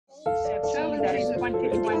that in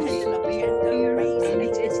 2020,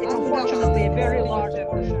 it's unfortunately a very large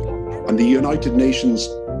portion. And the United Nations,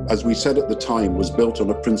 as we said at the time, was built on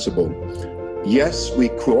a principle. Yes, we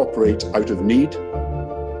cooperate out of need,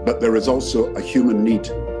 but there is also a human need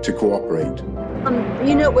to cooperate.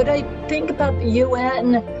 You know, what I think about the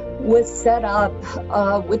UN was set up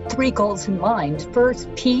with three goals in mind.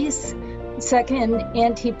 First, peace. Second,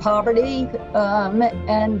 anti-poverty.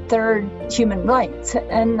 And third, human rights.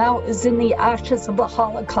 And that was in the ashes of the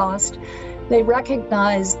Holocaust. They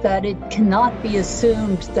recognize that it cannot be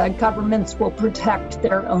assumed that governments will protect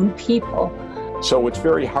their own people. So it's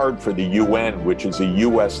very hard for the UN, which is a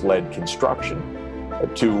US-led construction,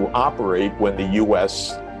 to operate when the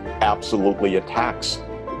US absolutely attacks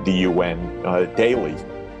the UN daily.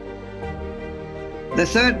 The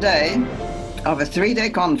third day of a three-day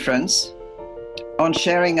conference on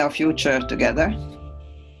sharing our future together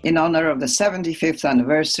in honor of the 75th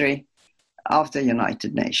anniversary of the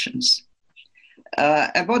United Nations.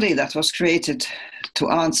 A body that was created to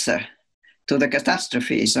answer to the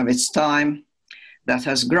catastrophes of its time, that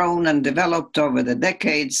has grown and developed over the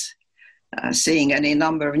decades, seeing any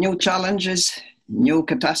number of new challenges, new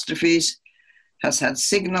catastrophes, has had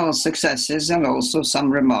signal successes and also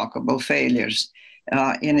some remarkable failures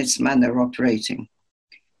in its manner of operating.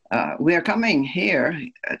 We are coming here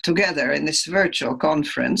together in this virtual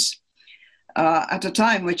conference at a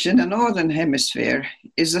time which in the Northern Hemisphere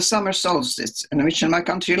is the summer solstice, and which in my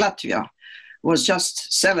country, Latvia, was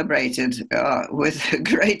just celebrated with a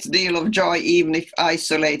great deal of joy, even if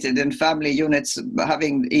isolated in family units,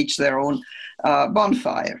 having each their own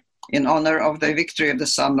bonfire in honor of the victory of the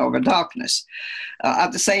sun over darkness.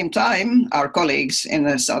 At the same time, our colleagues in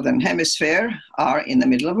the Southern Hemisphere are in the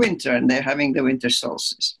middle of winter, and they're having the winter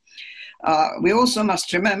solstice. We also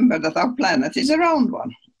must remember that our planet is a round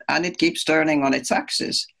one, and it keeps turning on its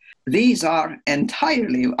axis. These are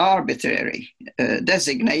entirely arbitrary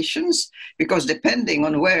designations, because depending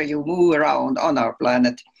on where you move around on our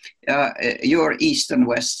planet, your east and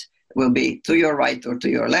west will be to your right or to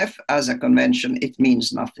your left. As a convention, it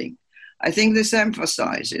means nothing. I think this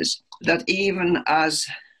emphasizes that even as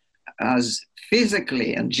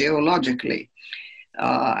physically and geologically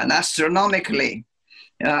and astronomically,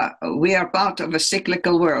 we are part of a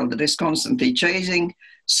cyclical world that is constantly changing,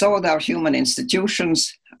 so that our human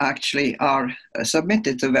institutions actually are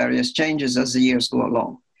submitted to various changes as the years go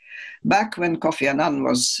along. Back when Kofi Annan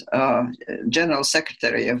was General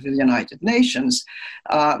Secretary of the United Nations,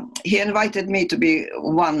 he invited me to be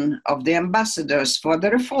one of the ambassadors for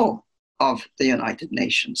the reform of the United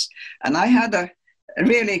Nations. And I had a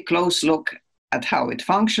really close look at how it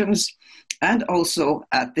functions, and also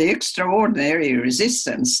at the extraordinary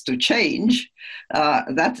resistance to change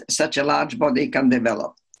that such a large body can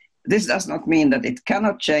develop. This does not mean that it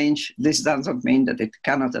cannot change. This does not mean that it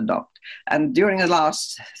cannot adopt. And during the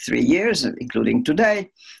last 3 years, including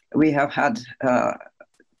today, we have had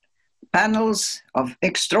panels of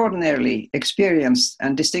extraordinarily experienced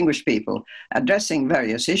and distinguished people addressing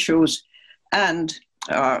various issues. And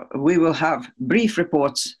we will have brief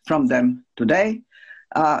reports from them today.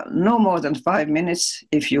 No more than 5 minutes,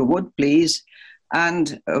 if you would, please.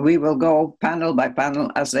 And we will go panel by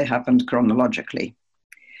panel as they happened chronologically.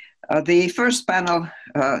 The first panel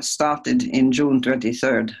started in June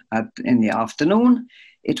 23rd in the afternoon.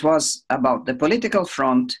 It was about the political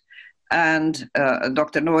front, and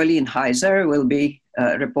Dr. Noeline Heiser will be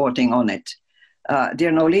reporting on it.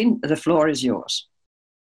 Dear Noeline, the floor is yours.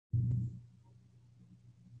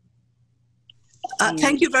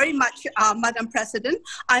 Thank you very much, Madam President.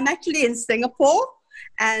 I'm actually in Singapore,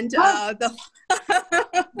 and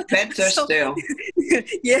better still.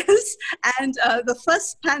 Yes, and the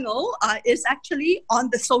first panel is actually on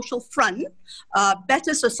the social front,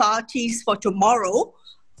 better societies for tomorrow,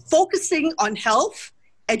 focusing on health,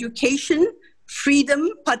 education, freedom,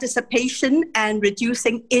 participation, and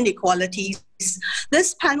reducing inequalities.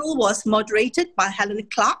 This panel was moderated by Helen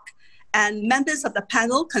Clark, and members of the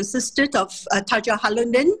panel consisted of Taja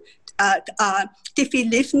Halunin, Tiffy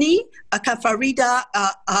Livni, Farida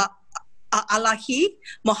Alahi,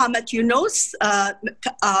 Mohammed Yunus,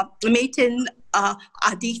 Metin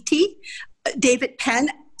Aditi, David Penn,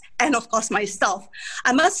 and of course myself.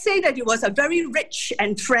 I must say that it was a very rich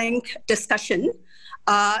and frank discussion.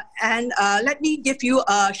 Let me give you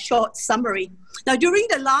a short summary. Now, during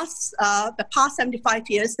the past 75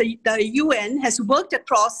 years, the UN has worked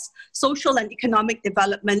across social and economic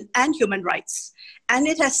development and human rights. And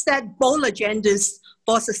it has set bold agendas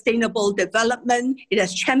for sustainable development. It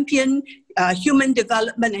has championed human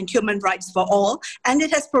development and human rights for all. And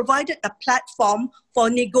it has provided a platform for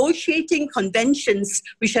negotiating conventions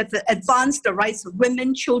which have advanced the rights of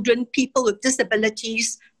women, children, people with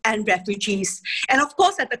disabilities, and refugees. And of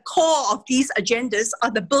course, at the core of these agendas are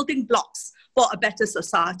the building blocks for a better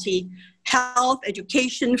society: health,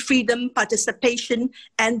 education, freedom, participation,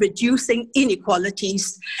 and reducing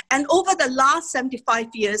inequalities. And over the last 75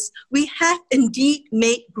 years, we have indeed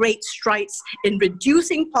made great strides in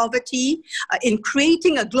reducing poverty, in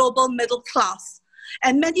creating a global middle class.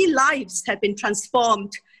 And many lives have been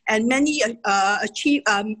transformed, and many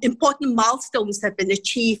important milestones have been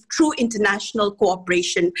achieved through international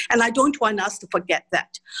cooperation. And I don't want us to forget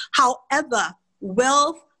that. However,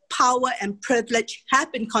 wealth, power, and privilege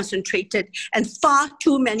have been concentrated, and far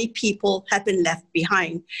too many people have been left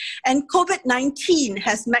behind. And COVID-19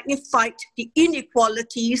 has magnified the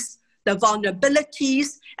inequalities, the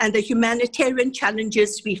vulnerabilities, and the humanitarian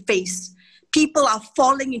challenges we face. People are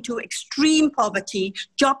falling into extreme poverty,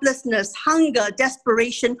 joblessness, hunger,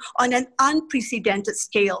 desperation on an unprecedented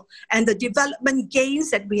scale. And the development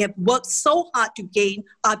gains that we have worked so hard to gain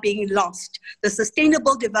are being lost. The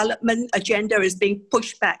sustainable development agenda is being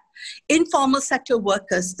pushed back. Informal sector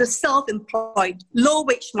workers, the self-employed,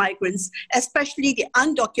 low-wage migrants, especially the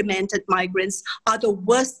undocumented migrants, are the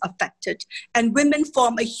worst affected. And women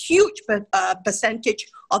form a huge percentage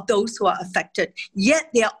of those who are affected. Yet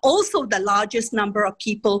they are also the largest number of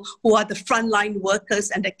people who are the frontline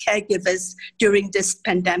workers and the caregivers during this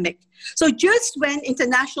pandemic. So just when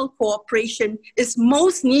international cooperation is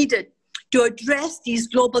most needed to address these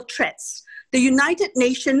global threats, the United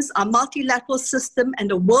Nations, our multilateral system, and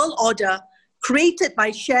the world order created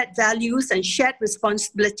by shared values and shared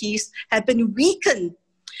responsibilities have been weakened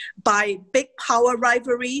by big power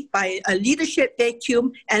rivalry, by a leadership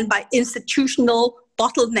vacuum, and by institutional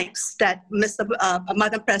bottlenecks that,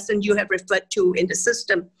 Madam President, you have referred to in the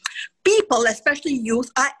system. People, especially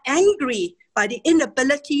youth, are angry by the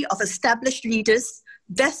inability of established leaders,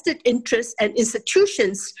 vested interests, and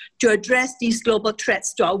institutions to address these global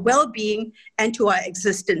threats to our well-being and to our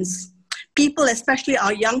existence. People, especially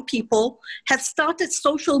our young people, have started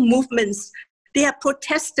social movements. They have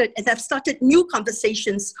protested and have started new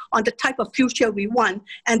conversations on the type of future we want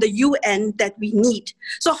and the UN that we need.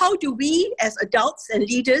 So how do we, as adults and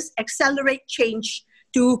leaders, accelerate change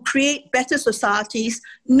to create better societies,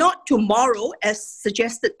 not tomorrow, as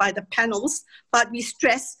suggested by the panels, but we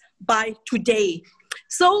stress by today?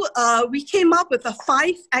 So we came up with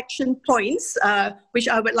 5 action points, which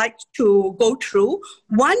I would like to go through.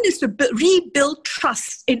 One is to rebuild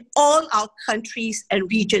trust in all our countries and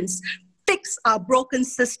regions, fix our broken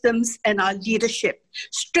systems and our leadership,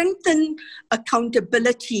 strengthen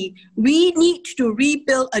accountability. We need to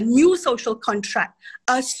rebuild a new social contract,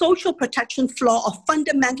 a social protection floor of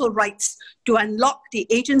fundamental rights to unlock the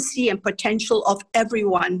agency and potential of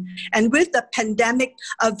everyone. And with the pandemic,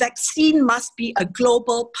 a vaccine must be a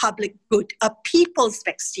global public good, a people's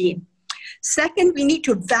vaccine. Second, we need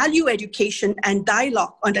to value education and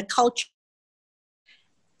dialogue on the culture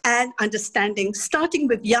and understanding, starting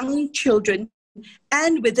with young children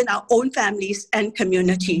and within our own families and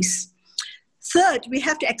communities. Third, we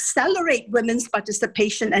have to accelerate women's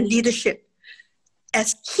participation and leadership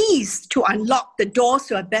as keys to unlock the doors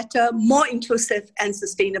to a better, more inclusive and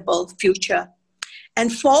sustainable future.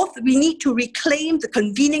 And fourth, we need to reclaim the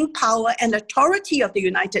convening power and authority of the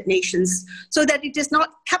United Nations so that it is not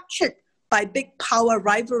captured by big power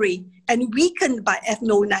rivalry and weakened by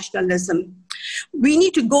ethno-nationalism. We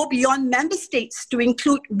need to go beyond member states to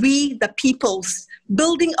include we, the peoples,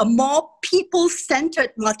 building a more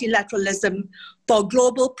people-centered multilateralism for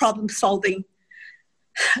global problem solving.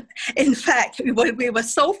 In fact, we were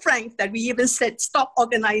so frank that we even said, stop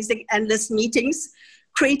organizing endless meetings,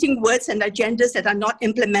 creating words and agendas that are not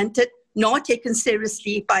implemented nor taken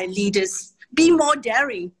seriously by leaders. Be more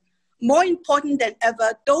daring. More important than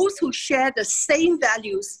ever, those who share the same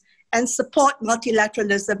values and support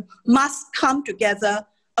multilateralism must come together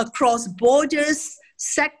across borders,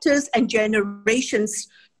 sectors, and generations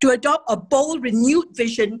to adopt a bold, renewed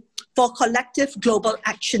vision for collective global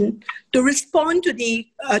action to respond to the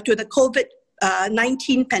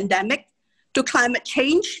COVID-19 pandemic, to climate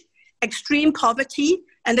change, extreme poverty,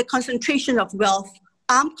 and the concentration of wealth,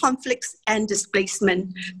 armed conflicts and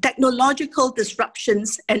displacement, technological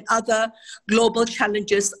disruptions, and other global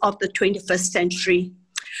challenges of the 21st century.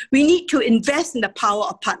 We need to invest in the power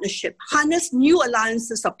of partnership, harness new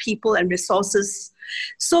alliances of people and resources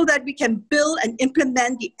so that we can build and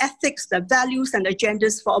implement the ethics, the values, and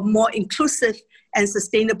agendas for a more inclusive and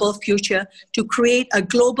sustainable future to create a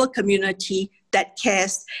global community that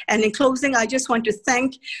cares. And in closing, I just want to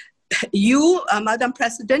thank you, Madam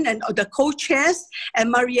President, and the co-chairs, and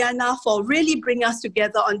Marianna for really bringing us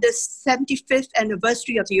together on this 75th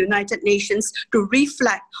anniversary of the United Nations to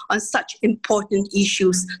reflect on such important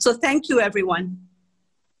issues. So thank you, everyone.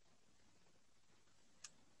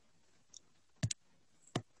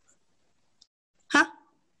 Huh?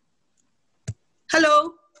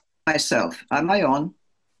 Hello? Myself. Am I on?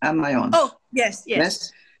 Am I on? Oh, yes, yes.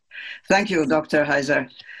 Yes. Thank you, Dr. Heiser.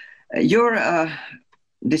 Your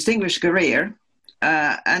distinguished career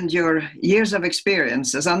and your years of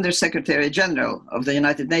experience as Under-Secretary General of the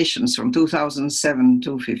United Nations from 2007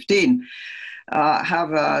 to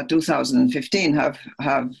 2015 have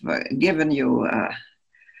given you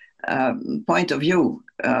a point of view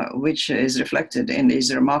which is reflected in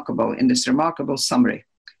this remarkable summary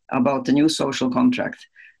about the new social contract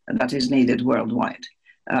that is needed worldwide.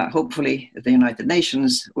 Hopefully, the United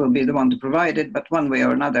Nations will be the one to provide it, but one way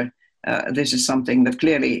or another, this is something that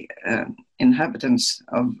clearly inhabitants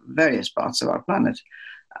of various parts of our planet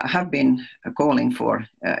have been calling for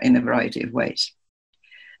in a variety of ways.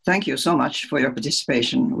 Thank you so much for your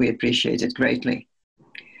participation. We appreciate it greatly.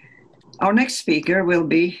 Our next speaker will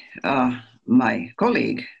be my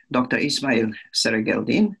colleague, Dr. Ismail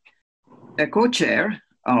Serageldin, a co-chair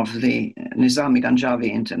of the Nizami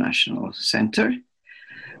Ganjavi International Center,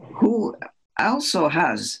 who also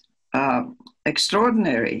has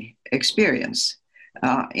extraordinary experience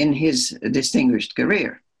in his distinguished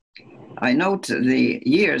career. I note the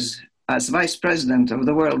years as Vice President of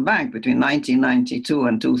the World Bank between 1992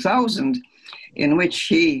 and 2000, in which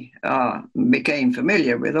he became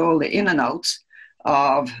familiar with all the in and outs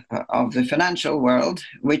of the financial world,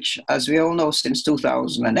 which, as we all know, since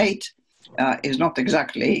 2008, is not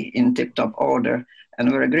exactly in tip-top order, and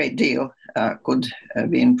where a great deal could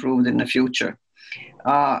be improved in the future.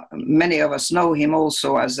 Many of us know him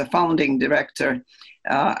also as the founding director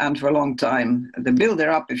and for a long time the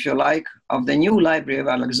builder-up, if you like, of the new Library of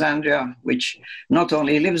Alexandria, which not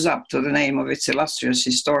only lives up to the name of its illustrious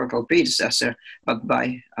historical predecessor, but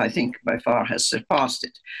I think by far has surpassed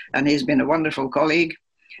it. And he's been a wonderful colleague.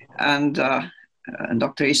 And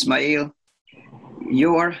Dr. Ismail,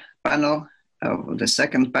 your panel, the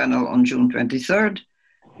second panel on June 23rd,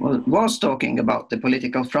 was talking about the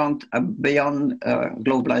political front beyond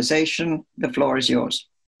globalization. The floor is yours.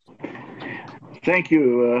 Thank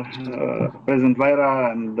you, President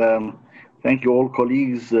Vaira, and thank you all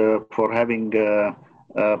colleagues for having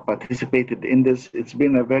participated in this. It's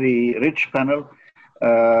been a very rich panel.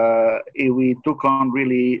 We took on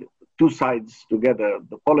really two sides together,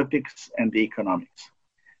 the politics and the economics,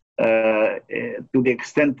 to the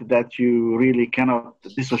extent that you really cannot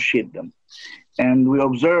dissociate them. And we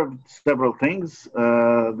observed several things.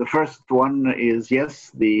 The first one is, yes,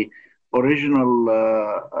 the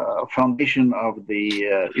original foundation of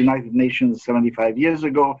the United Nations 75 years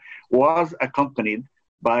ago was accompanied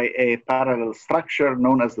by a parallel structure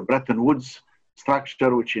known as the Bretton Woods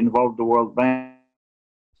structure, which involved the World Bank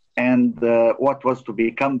and what was to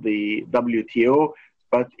become the WTO,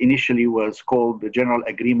 but initially was called the General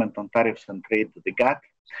Agreement on Tariffs and Trade, the GATT,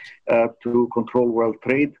 to control world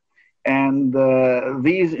trade. And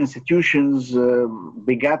these institutions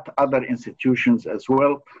begat other institutions as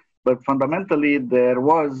well. But fundamentally, there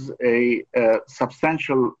was a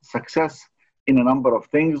substantial success in a number of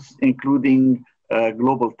things, including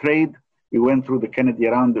global trade. We went through the Kennedy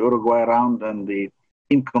round, the Uruguay round, and the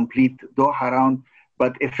incomplete Doha round.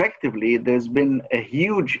 But effectively, there's been a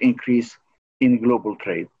huge increase in global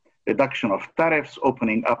trade, reduction of tariffs,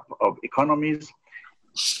 opening up of economies.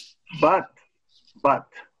 But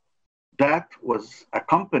that was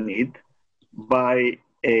accompanied by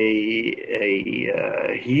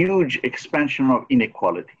a huge expansion of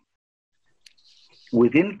inequality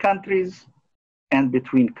within countries and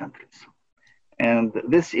between countries. And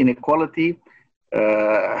this inequality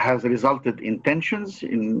has resulted in tensions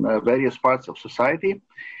in various parts of society,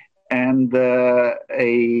 and a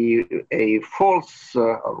false,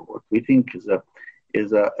 what we think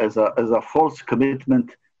is a false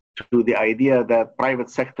commitment to the idea that private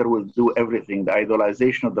sector will do everything, the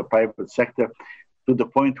idolization of the private sector, to the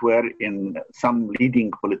point where in some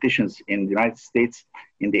leading politicians in the United States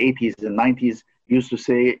in the 80s and 90s used to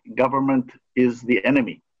say government is the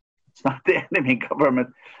enemy. It's not the enemy.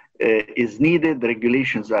 Government is needed, the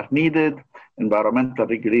regulations are needed, environmental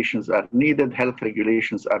regulations are needed, health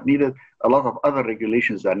regulations are needed, a lot of other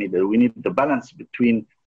regulations are needed. We need the balance between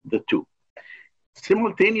the two.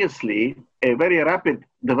 Simultaneously, a very rapid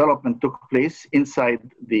development took place inside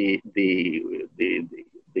the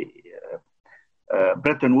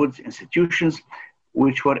Bretton Woods institutions,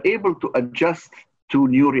 which were able to adjust to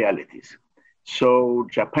new realities. So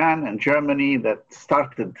Japan and Germany, that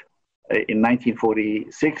started in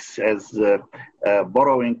 1946 as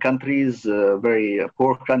borrowing countries, very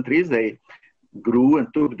poor countries, they grew and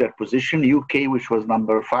took their position. UK, which was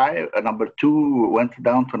number 2, went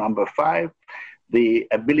down to number 5. The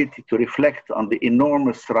ability to reflect on the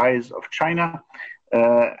enormous rise of China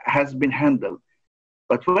has been handled.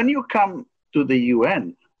 But when you come to the UN,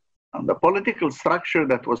 and the political structure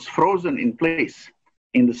that was frozen in place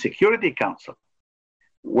in the Security Council,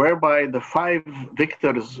 whereby the 5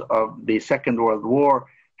 victors of the Second World War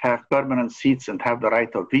have permanent seats and have the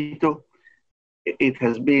right of veto, it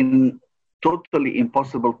has been totally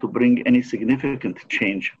impossible to bring any significant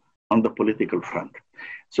change on the political front.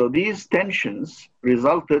 So these tensions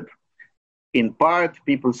resulted, in part,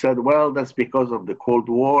 people said, well, that's because of the Cold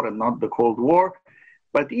War and not the Cold War.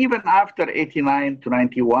 But even after 89 to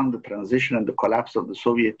 91, the transition and the collapse of the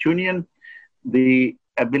Soviet Union, the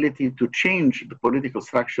ability to change the political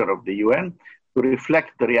structure of the UN to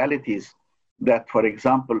reflect the realities that, for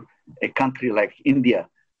example, a country like India,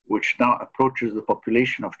 which now approaches the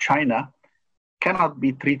population of China, cannot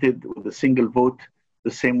be treated with a single vote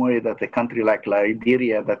the same way that a country like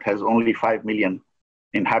Liberia, that has only 5 million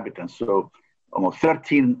inhabitants, so almost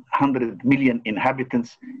 1,300 million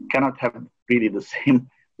inhabitants, cannot have really the same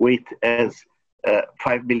weight as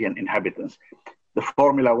 5 billion inhabitants. The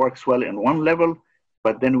formula works well in one level,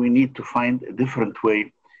 but then we need to find a different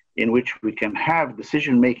way in which we can have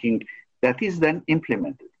decision-making that is then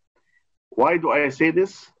implemented. Why do I say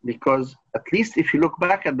this? Because at least if you look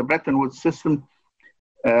back at the Bretton Woods system,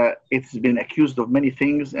 it's been accused of many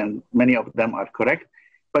things, and many of them are correct,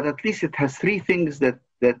 but at least it has 3 things that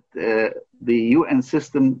the UN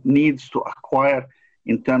system needs to acquire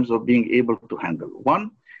in terms of being able to handle.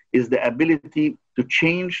 One is the ability to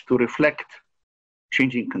change, to reflect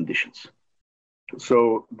changing conditions.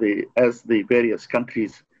 So as the various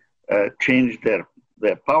countries changed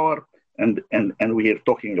their power, and we are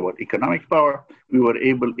talking about economic power, we were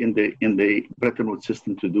able in the Bretton Woods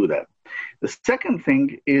system to do that. The second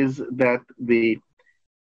thing is that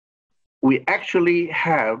we actually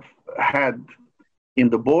have had in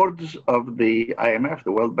the boards of the IMF,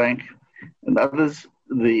 the World Bank, and others,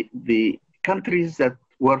 the countries that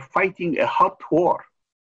were fighting a hot war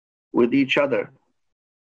with each other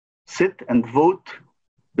sit and vote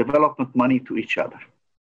development money to each other.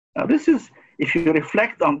 Now this is, if you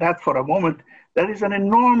reflect on that for a moment, that is an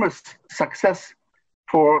enormous success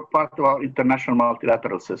for part of our international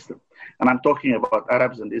multilateral system. And I'm talking about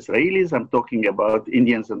Arabs and Israelis, I'm talking about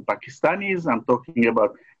Indians and Pakistanis, I'm talking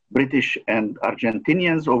about British and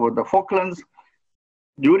Argentinians over the Falklands.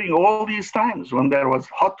 During all these times when there was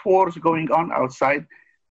hot wars going on outside,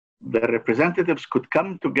 the representatives could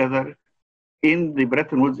come together in the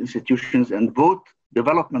Bretton Woods institutions and vote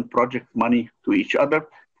development project money to each other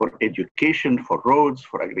for education, for roads,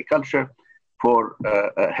 for agriculture, for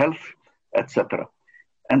health, etc.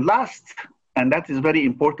 And last, and that is very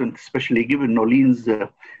important, especially given Nolin's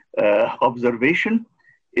observation,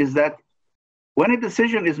 is that when a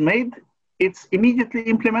decision is made, it's immediately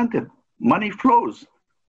implemented. Money flows.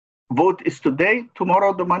 Vote is today,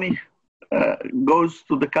 tomorrow the money goes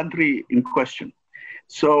to the country in question.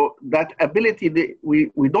 So that ability,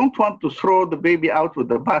 we don't want to throw the baby out with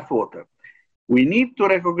the bathwater. We need to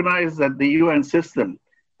recognize that the UN system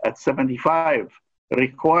at 75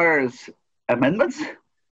 requires amendments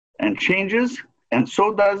and changes, and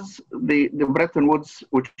so does the Bretton Woods,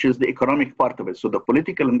 which is the economic part of it. So the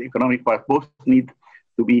political and the economic part both need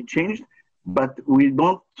to be changed, but we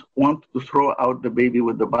don't want to throw out the baby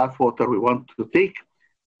with the bathwater. We want to take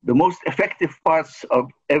the most effective parts of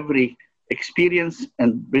every experience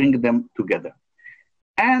and bring them together.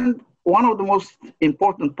 And one of the most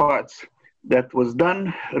important parts that was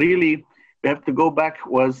done, really, we have to go back,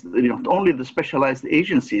 was not only the specialized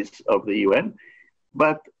agencies of the UN,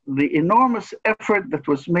 but the enormous effort that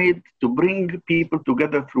was made to bring people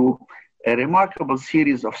together through a remarkable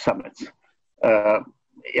series of summits.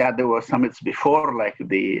 There were summits before, like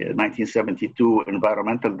the 1972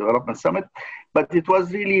 Environmental Development Summit, but it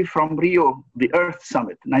was really from Rio, the Earth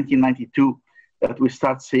Summit, 1992, that we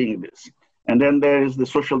start seeing this. And then there is the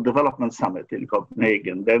Social Development Summit in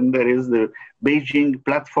Copenhagen. Then there is the Beijing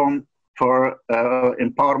Platform for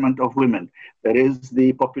Empowerment of Women. There is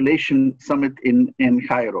the Population Summit in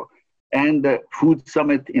Cairo. and the Food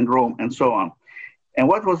Summit in Rome, and so on. And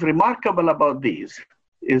what was remarkable about these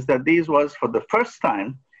is that these was for the first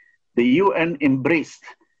time, the UN embraced,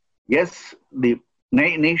 yes, the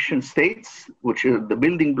nation states, which are the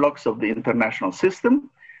building blocks of the international system,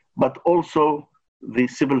 but also the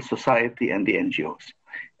civil society and the NGOs.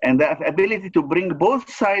 And that ability to bring both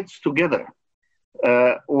sides together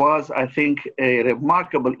was, I think, a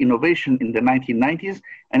remarkable innovation in the 1990s,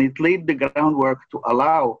 and it laid the groundwork to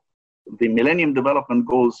allow the Millennium Development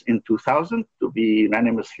Goals in 2000 to be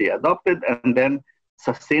unanimously adopted, and then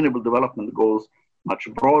Sustainable Development Goals, much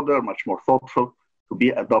broader, much more thoughtful, to be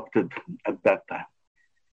adopted at that time.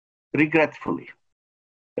 Regretfully,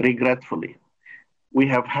 we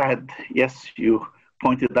have had, yes, you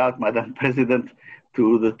pointed out, Madam President,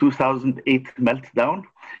 to the 2008 meltdown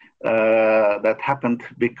that happened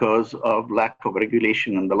because of lack of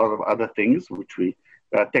regulation and a lot of other things, which we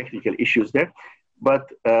technical issues there. But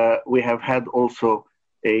we have had also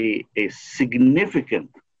a significant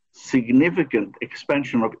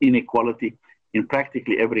expansion of inequality in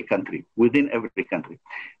practically every country, within every country.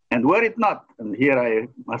 And were it not, and here I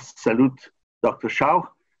must salute Dr. Shao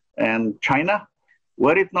and China,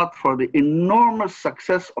 were it not for the enormous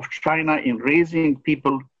success of China in raising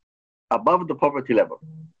people above the poverty level,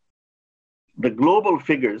 the global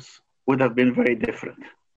figures would have been very different.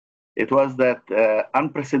 It was that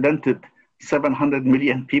unprecedented 700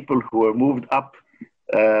 million people who were moved up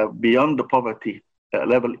beyond the poverty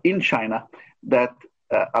level in China that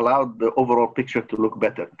allowed the overall picture to look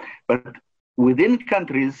better. But within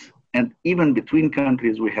countries and even between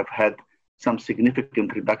countries, we have had some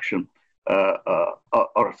significant reduction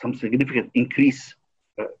or some significant increase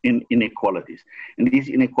in inequalities. And these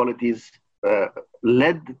inequalities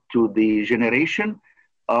led to the generation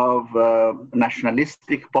of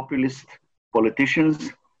nationalistic, populist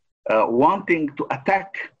politicians wanting to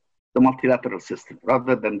attack the multilateral system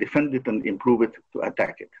rather than defend it and improve it, to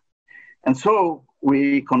attack it. And so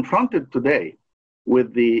we confronted today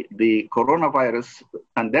with the coronavirus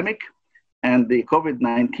pandemic and the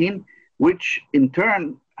COVID-19, which in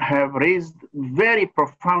turn have raised very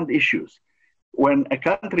profound issues. When a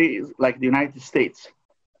country like the United States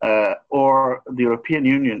or the European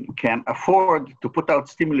Union can afford to put out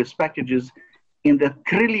stimulus packages in the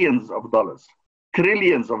trillions of dollars,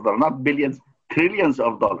 not billions, trillions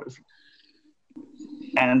of dollars.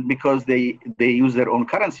 And because they use their own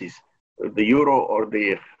currencies, the euro or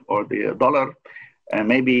the dollar, and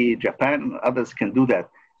maybe Japan and others can do that.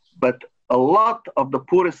 But a lot of the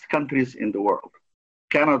poorest countries in the world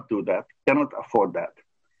cannot do that, cannot afford that.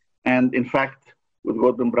 And in fact, with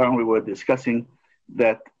Gordon Brown, we were discussing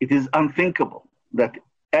that it is unthinkable that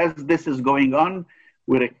as this is going on,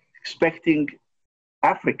 we're expecting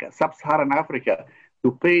Africa, sub-Saharan Africa,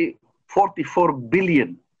 to pay 44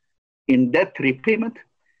 billion in debt repayment,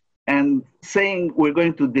 and saying we're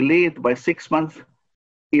going to delay it by 6 months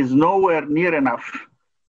is nowhere near enough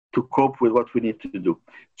to cope with what we need to do.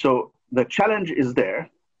 So the challenge is there.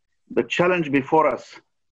 The challenge before us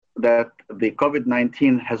that the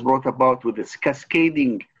COVID-19 has brought about with this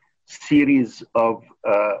cascading series of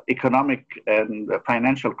economic and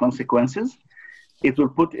financial consequences, it will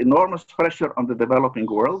put enormous pressure on the developing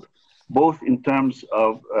world, both in terms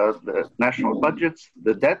of the national budgets,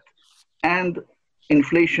 the debt, and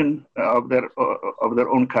inflation of their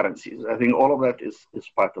own currencies. I think all of that is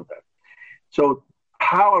part of that. So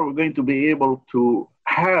how are we going to be able to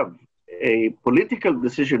have a political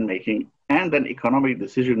decision-making and an economic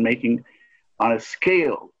decision-making on a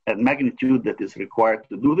scale and magnitude that is required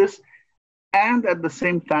to do this, and at the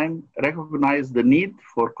same time recognize the need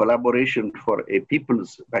for collaboration for a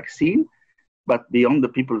people's vaccine, but beyond the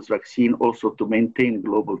people's vaccine also to maintain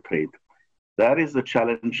global trade? That is the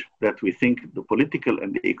challenge that we think the political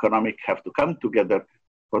and the economic have to come together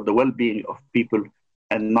for the well-being of people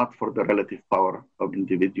and not for the relative power of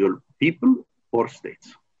individual people or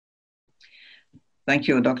states. Thank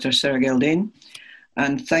you, Dr. Sergeldin,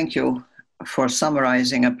 and thank you for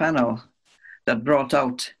summarizing a panel that brought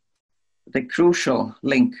out the crucial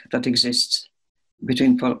link that exists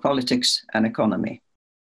between politics and economy.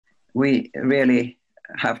 We really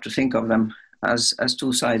have to think of them as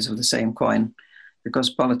two sides of the same coin,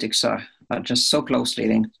 because politics are just so closely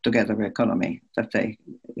linked together with economy that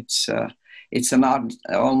it's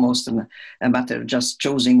almost a matter of just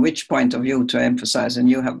choosing which point of view to emphasize, and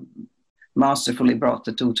you have masterfully brought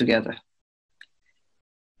the two together.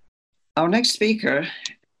 Our next speaker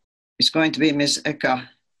is going to be Ms. Eka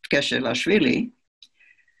Tkeshelashvili.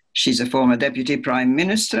 She's a former Deputy Prime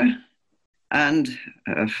Minister and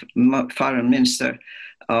Foreign Minister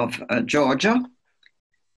of Georgia.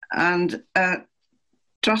 And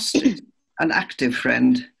trusted and active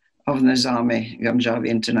friend of Nizami Ganjavi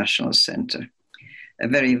International Center, a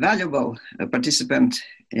very valuable participant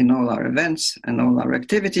in all our events and all our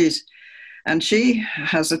activities. And she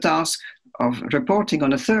has the task of reporting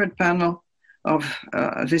on a third panel of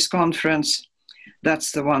this conference.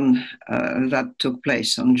 That's the one that took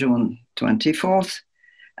place on June 24th,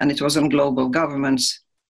 and it was on global governments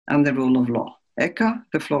and the rule of law. Eka,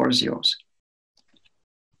 the floor is yours.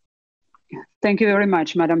 Thank you very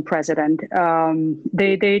much, Madam President.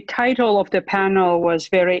 The title of the panel was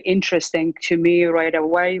very interesting to me right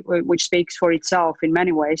away, which speaks for itself in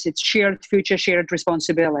many ways. It's Shared Future, Shared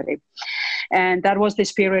Responsibility. And that was the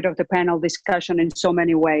spirit of the panel discussion in so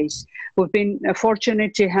many ways. We've been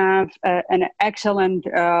fortunate to have an excellent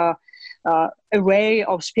array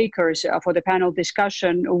of speakers for the panel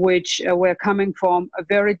discussion, which were coming from a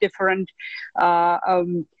very different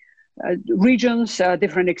regions,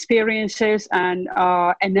 different experiences, and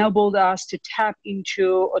enabled us to tap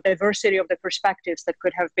into a diversity of the perspectives that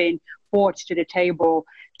could have been brought to the table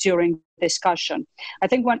during discussion. I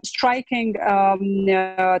think one striking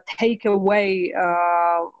takeaway,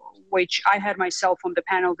 which I had myself from the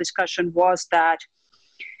panel discussion, was that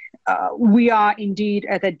we are indeed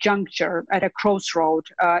at a juncture, at a crossroad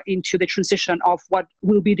into the transition of what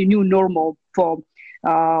will be the new normal for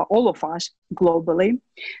all of us globally.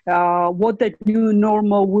 What that new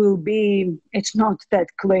normal will be, it's not that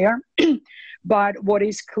clear. But what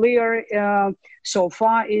is clear so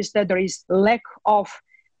far is that there is lack of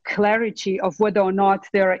clarity of whether or not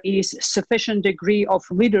there is sufficient degree of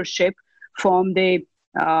leadership from the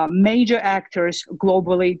major actors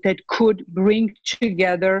globally that could bring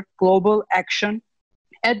together global action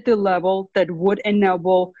at the level that would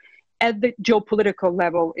enable, at the geopolitical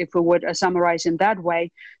level, if we would summarize in that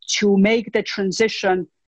way, to make the transition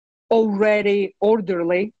already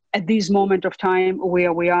orderly at this moment of time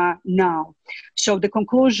where we are now. So the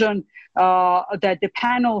conclusion that the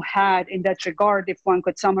panel had in that regard, if one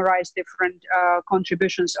could summarize different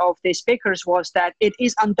contributions of the speakers, was that it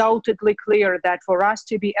is undoubtedly clear that for us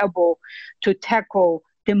to be able to tackle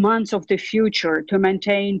demands of the future, to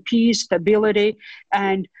maintain peace, stability,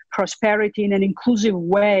 and prosperity in an inclusive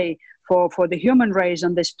way for the human race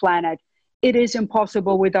on this planet, it is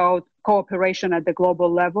impossible without cooperation at the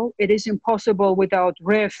global level. It is impossible without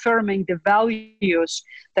reaffirming the values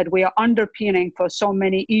that we are underpinning for so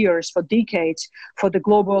many years, for decades, for the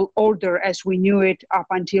global order as we knew it up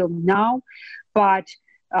until now. But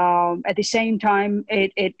at the same time,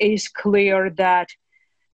 it is clear that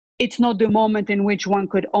it's not the moment in which one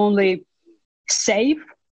could only save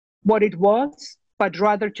what it was, but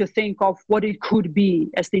rather to think of what it could be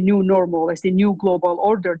as the new normal, as the new global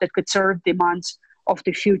order that could serve demands of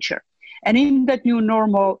the future. And in that new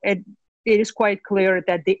normal, it is quite clear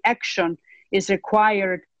that the action is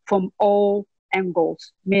required from all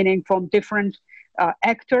angles, meaning from different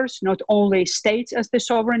actors, not only states as the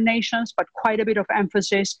sovereign nations, but quite a bit of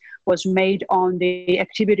emphasis was made on the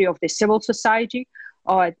activity of the civil society,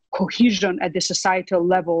 cohesion at the societal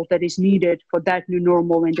level that is needed for that new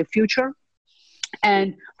normal in the future,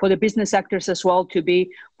 and for the business sectors as well to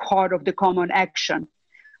be part of the common action.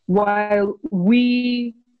 While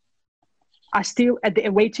we are still at the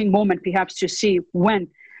awaiting moment, perhaps, to see when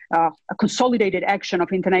a consolidated action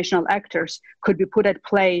of international actors could be put at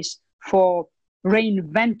place for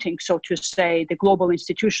reinventing, so to say, the global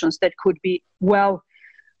institutions that could be well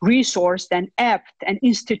resourced and apt and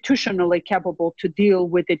institutionally capable to deal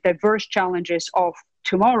with the diverse challenges of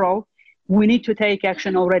tomorrow, we need to take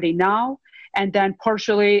action already now. And then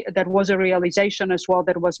partially that was a realization as well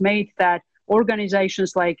that was made that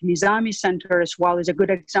organizations like Nizami Center as well is a good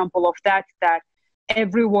example of that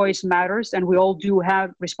every voice matters, and we all do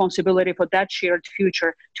have responsibility for that shared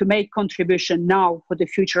future to make contribution now for the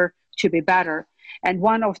future to be better. And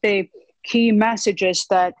one of the key messages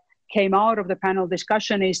that came out of the panel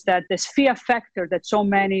discussion is that this fear factor that so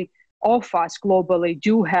many of us globally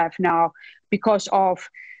do have now because of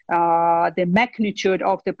the magnitude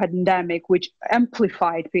of the pandemic, which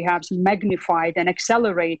amplified, perhaps magnified and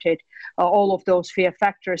accelerated all of those fear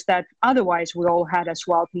factors that otherwise we all had as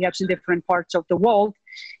well, perhaps in different parts of the world,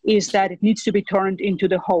 is that it needs to be turned into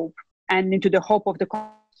the hope, and into the hope of the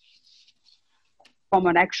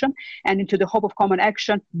common action, and into the hope of common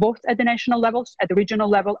action, both at the national levels, at the regional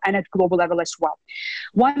level, and at global level as well.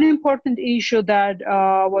 One important issue that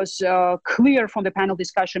was clear from the panel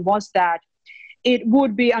discussion was that it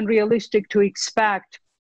would be unrealistic to expect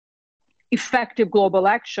effective global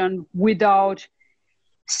action without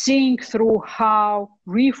seeing through how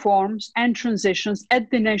reforms and transitions at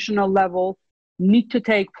the national level need to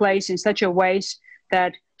take place in such a ways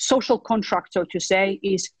that social contract, so to say,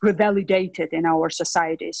 is revalidated in our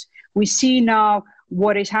societies. We see now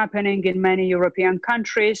what is happening in many European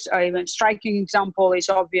countries. A striking example is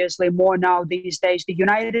obviously more now these days the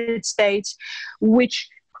United States, which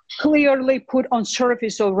clearly put on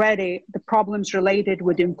surface already the problems related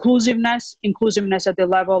with inclusiveness at the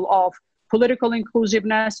level of political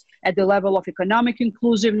inclusiveness, at the level of economic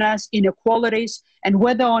inclusiveness, inequalities, and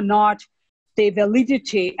whether or not the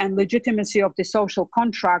validity and legitimacy of the social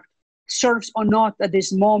contract serves or not at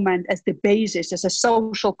this moment as the basis, as a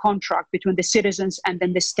social contract between the citizens and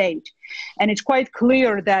then the state. And it's quite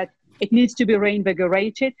clear that it needs to be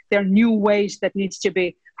reinvigorated. There are new ways that needs to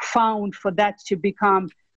be found for that to become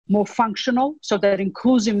more functional, so that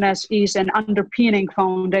inclusiveness is an underpinning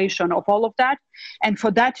foundation of all of that. And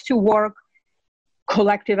for that to work,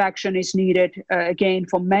 collective action is needed, again,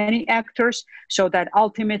 for many actors, so that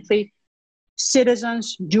ultimately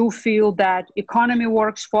citizens do feel that economy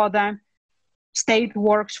works for them, state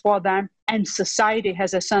works for them, and society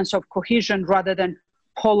has a sense of cohesion rather than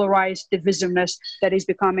polarized divisiveness that is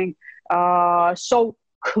becoming so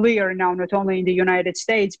clear now, not only in the United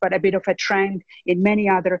States, but a bit of a trend in many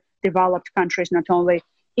other developed countries, not only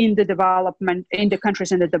in the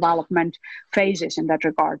countries in the development phases in that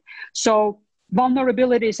regard. So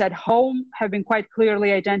vulnerabilities at home have been quite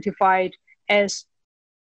clearly identified as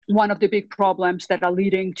one of the big problems that are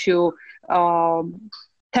leading to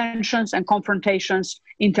tensions and confrontations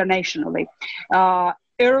internationally.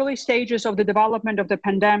 Early stages of the development of the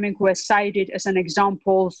pandemic were cited as an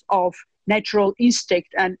example of natural instinct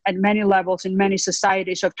and at many levels in many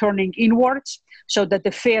societies of turning inwards, so that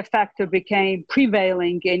the fear factor became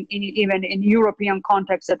prevailing even in European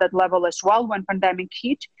context at that level as well when pandemic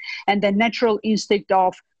hit. And the natural instinct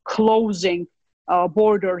of closing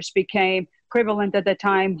borders became prevalent at the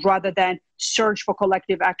time rather than search for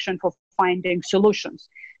collective action for finding solutions.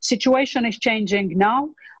 Situation is changing now,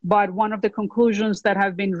 but one of the conclusions that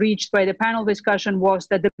have been reached by the panel discussion was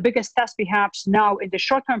that the biggest test perhaps now in the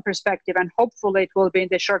short-term perspective, and hopefully it will be in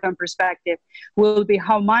the short-term perspective, will be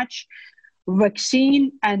how much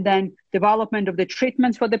vaccine and then development of the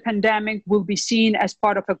treatments for the pandemic will be seen as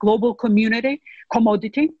part of a global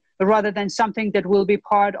commodity, rather than something that will be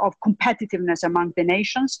part of competitiveness among the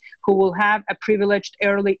nations who will have a privileged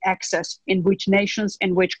early access in which nations,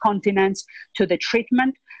 in which continents, to the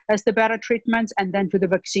treatment as the better treatments and then to the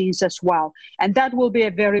vaccines as well. And that will be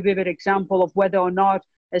a very vivid example of whether or not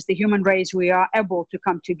as the human race we are able to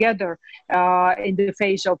come together in the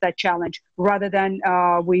face of that challenge, rather than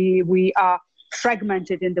we are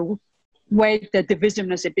fragmented in the way that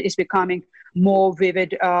divisiveness is becoming more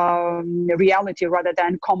vivid reality rather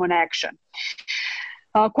than common action.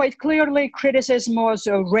 Quite clearly, criticism was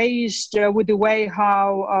raised with the way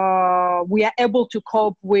how we are able to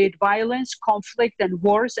cope with violence, conflict, and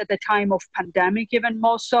wars at the time of pandemic, even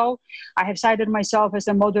more so. I have cited myself as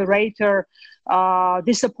a moderator,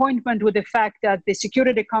 disappointment with the fact that the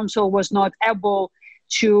Security Council was not able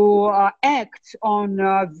to act on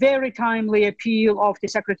a very timely appeal of the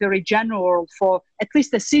Secretary General for at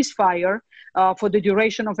least a ceasefire for the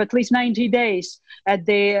duration of at least 90 days at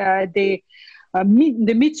the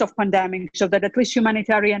midst of pandemic, so that at least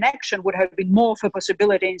humanitarian action would have been more of a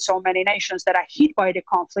possibility in so many nations that are hit by the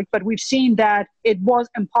conflict. But we've seen that it was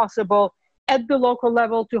impossible at the local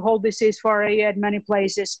level to hold the ceasefire at many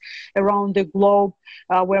places around the globe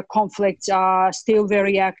where conflicts are still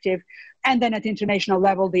very active. And then at the international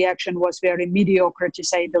level, the action was very mediocre, to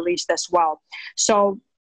say the least, as well. So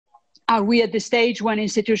are we at the stage when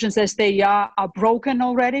institutions as they are broken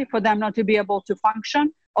already for them not to be able to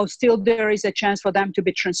function? Or still there is a chance for them to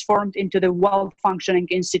be transformed into the well-functioning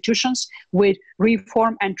institutions with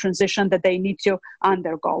reform and transition that they need to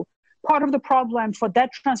undergo? Part of the problem for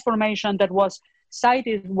that transformation that was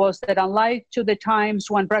cited was that unlike to the times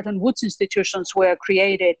when Bretton Woods institutions were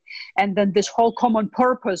created, and then this whole common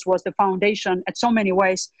purpose was the foundation at so many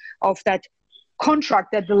ways of that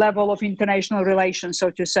contract at the level of international relations, so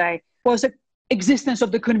to say, was the existence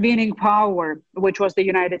of the convening power, which was the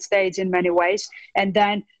United States in many ways, and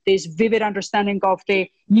then this vivid understanding of the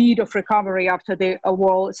need of recovery after the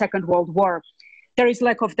Second World War. There is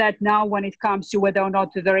lack of that now when it comes to whether or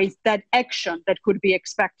not there is that action that could be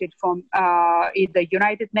expected from either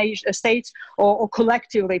United States or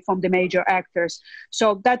collectively from the major actors.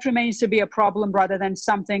 So that remains to be a problem rather than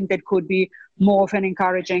something that could be more of an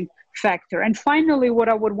encouraging factor. And finally, what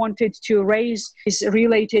I would wanted to raise is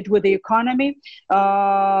related with the economy.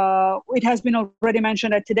 It has been already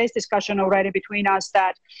mentioned at today's discussion already between us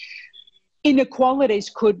that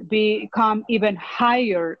inequalities could become even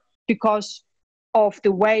higher because of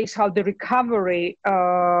the ways how the recovery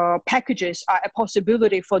packages are a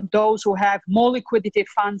possibility for those who have more liquidity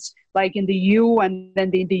funds, like in the EU and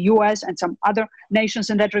then in the US and some other nations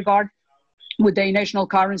in that regard, with their national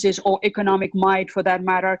currencies or economic might for that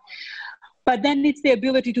matter. But then it's the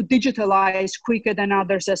ability to digitalize quicker than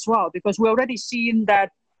others as well, because we're already seeing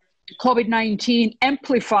that COVID-19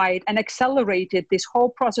 amplified and accelerated this whole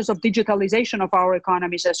process of digitalization of our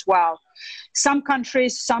economies as well. Some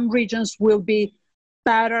countries, some regions will be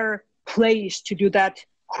better placed to do that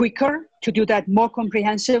quicker, to do that more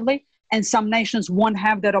comprehensively, and some nations won't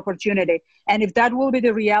have that opportunity. And if that will be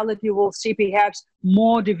the reality, we'll see perhaps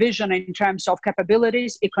more division in terms of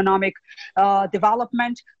capabilities, economic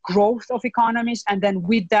development, growth of economies, and then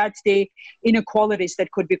with that, the inequalities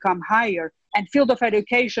that could become higher. And field of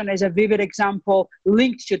education is a vivid example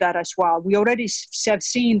linked to that as well. We already have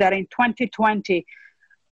seen that in 2020,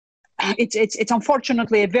 it's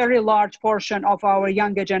unfortunately a very large portion of our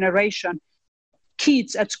younger generation,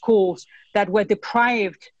 kids at schools that were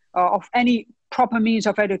deprived of any proper means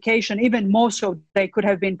of education, even more so they could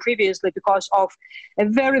have been previously because of a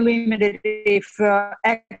very limited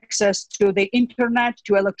access to the internet,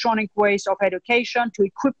 to electronic ways of education, to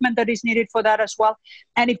equipment that is needed for that as well.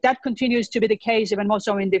 And if that continues to be the case, even more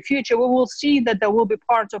so in the future, we will see that there will be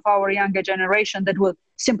parts of our younger generation that will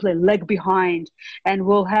simply lag behind and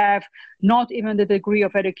will have not even the degree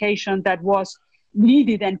of education that was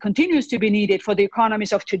needed and continues to be needed for the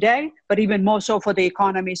economies of today, but even more so for the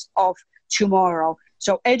economies of tomorrow.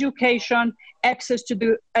 So education, access to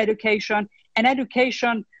the education, and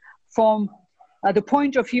education from the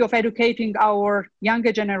point of view of educating our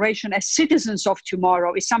younger generation as citizens of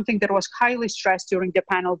tomorrow is something that was highly stressed during the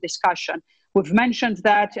panel discussion. We've mentioned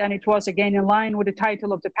that, and it was again in line with the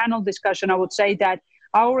title of the panel discussion. I would say that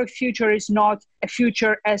our future is not a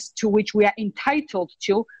future as to which we are entitled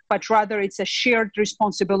to, but rather it's a shared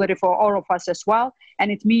responsibility for all of us as well.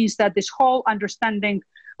 And it means that this whole understanding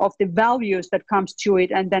of the values that comes to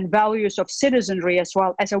it, and then values of citizenry as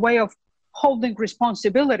well, as a way of holding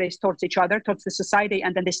responsibilities towards each other, towards the society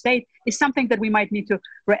and then the state, is something that we might need to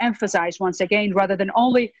re-emphasize once again, rather than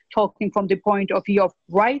only talking from the point of view of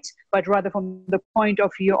rights, but rather from the point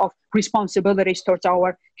of view of responsibilities towards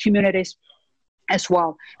our communities as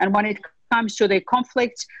well. And when it comes to the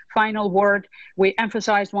conflicts, final word, we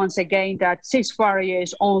emphasized once again that ceasefire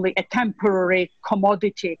is only a temporary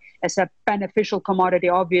commodity, as a beneficial commodity,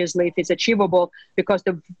 obviously, if it's achievable, because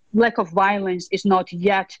the lack of violence is not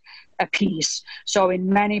yet a peace. So in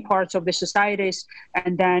many parts of the societies,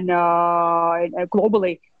 and then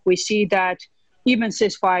globally, we see that even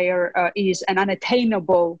ceasefire is an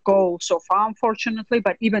unattainable goal so far, unfortunately,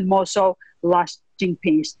 but even more so lasting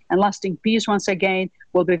peace. And lasting peace, once again,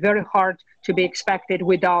 will be very hard to be expected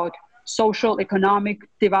without social, economic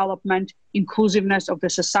development, inclusiveness of the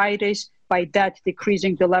societies, by that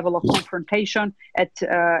decreasing the level of confrontation at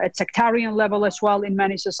sectarian level as well in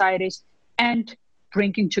many societies, and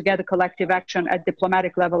bringing together collective action at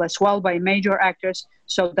diplomatic level as well by major actors,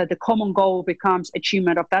 so that the common goal becomes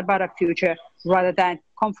achievement of that better future rather than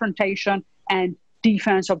confrontation and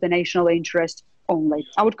defense of the national interest only.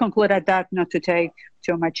 I would conclude at that, not to take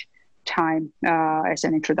too much time as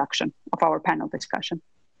an introduction of our panel discussion.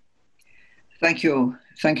 Thank you.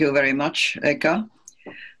 Thank you very much, Eka,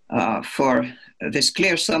 for this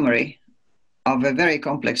clear summary of a very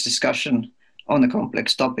complex discussion on a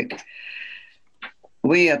complex topic.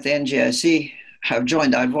 We at the NGIC have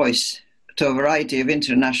joined our voice to a variety of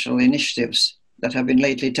international initiatives that have been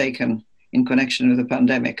lately taken in connection with the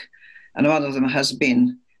pandemic. And one of them has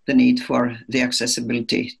been the need for the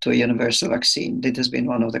accessibility to a universal vaccine. That has been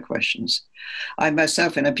one of the questions. I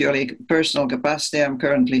myself, in a purely personal capacity, am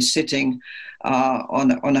currently sitting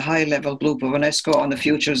on a high-level group of UNESCO on the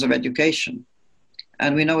futures of education.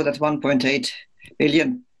 And we know that 1.8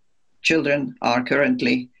 billion children are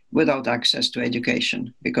currently without access to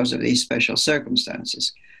education because of these special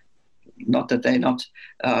circumstances. Not that they're not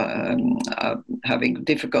having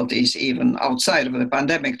difficulties even outside of the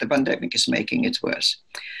pandemic is making it worse.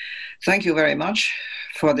 Thank you very much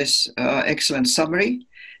for this excellent summary.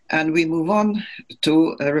 And we move on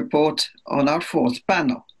to a report on our fourth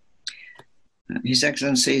panel. His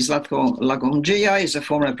Excellency Zlatko Lagumdžija is a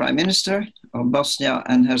former Prime Minister of Bosnia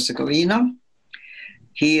and Herzegovina.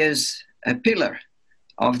 He is a pillar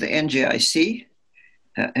of the NGIC,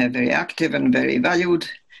 a very active and very valued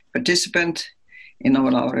participant in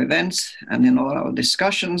all our events and in all our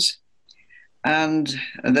discussions. And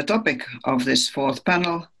the topic of this fourth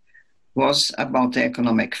panel was about the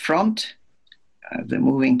economic front, the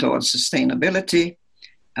moving towards sustainability.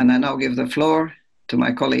 And I now give the floor to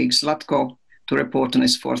my colleague Zlatko to report on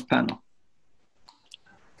his fourth panel.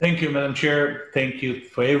 Thank you, Madam Chair. Thank you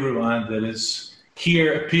for everyone that is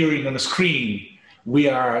here appearing on the screen. We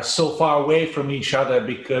are so far away from each other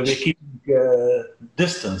because we're keeping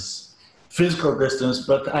distance, physical distance,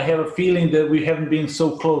 but I have a feeling that we haven't been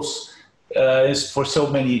so close for so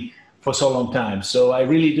long time. So I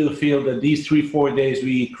really do feel that these 3-4 days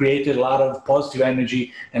we created a lot of positive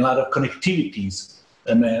energy and a lot of connectivities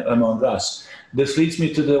among us. This leads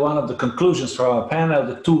me to one of the conclusions for our panel.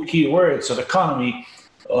 The two key words of economy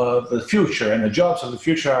of the future and the jobs of the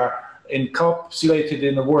future are encapsulated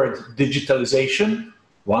in the word digitalization,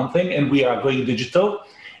 one thing, and we are going digital.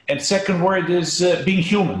 And second word is being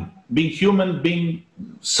human, being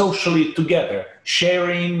socially together,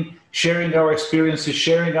 sharing our experiences,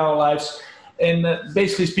 sharing our lives, and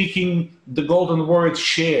basically speaking, the golden word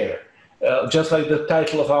share, just like the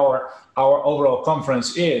title of our overall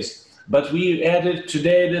conference is. But we added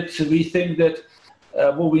today that we think that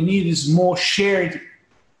what we need is more shared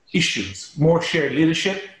issues, more shared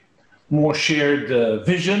leadership, more shared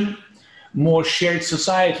vision, more shared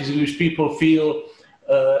societies in which people feel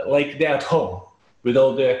like they're at home with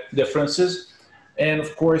all their differences. And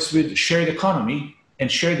of course, with shared economy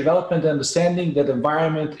and shared development, understanding that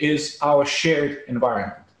environment is our shared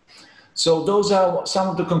environment. So those are some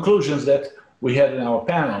of the conclusions that we had in our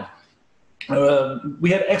panel. We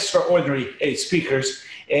had extraordinary 8 speakers,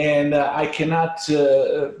 and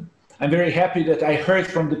I'm very happy that I heard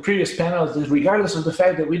from the previous panels that regardless of the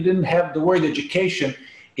fact that we didn't have the word education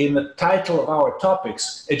in the title of our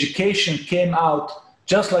topics, education came out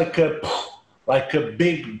just like a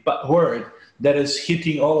big word that is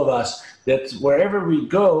hitting all of us, that wherever we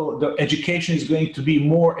go, the education is going to be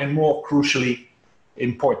more and more crucially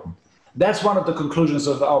important. That's one of the conclusions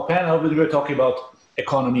of our panel, but we're talking about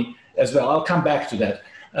economy as well. I'll come back to that.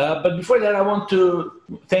 But before that, I want to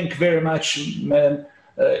thank very much, Madam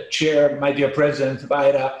Chair, my dear President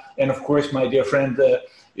Vaira, and of course, my dear friend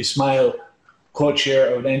Ismail,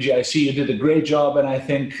 co-chair of the NGIC. You did a great job, and I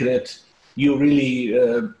think that you really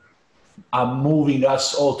are moving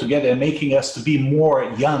us all together and making us to be more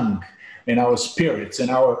young in our spirits, in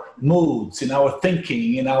our moods, in our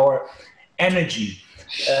thinking, in our energy.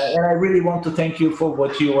 And I really want to thank you for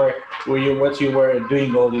what you were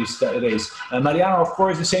doing all these days. Marianna, of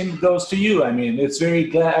course, the same goes to you. I mean,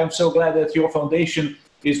 I'm so glad that your foundation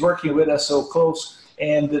is working with us so close,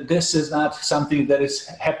 and this is not something that is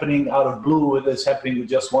happening out of blue. It is happening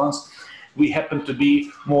just once. We happen to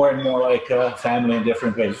be more and more like a family in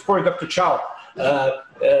different ways. Of course, Dr. Chow,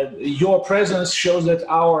 your presence shows that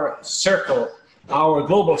our circle, our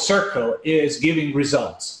global circle, is giving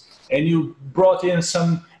results. And you brought in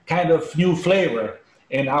some kind of new flavor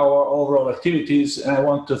in our overall activities, and I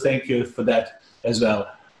want to thank you for that as well.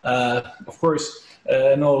 Of course,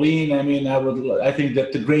 Nolene, I mean, I think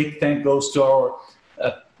that the great thank goes to our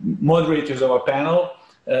moderators of our panel,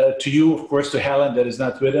 to you, of course, to Helen that is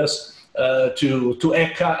not with us, to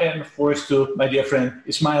Eka, and of course to my dear friend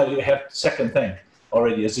Ismail. You have second thank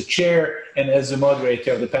already as a chair and as a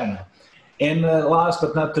moderator of the panel. And last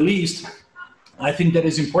but not the least, I think that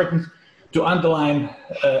is important to underline.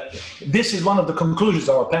 This is one of the conclusions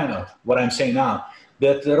of our panel, what I'm saying now,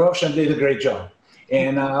 that Roshan did a great job.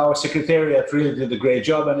 And our secretariat really did a great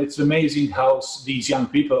job. And it's amazing how these young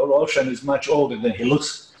people, Roshan is much older than he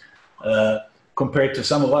looks, compared to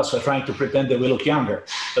some of us who are trying to pretend that we look younger.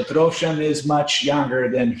 But Roshan is much younger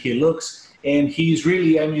than he looks. And he's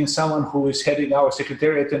really, I mean, someone who is heading our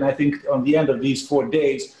secretariat. And I think on the end of these 4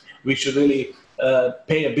 days, we should really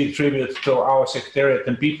pay a big tribute to our secretariat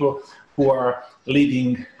and people who are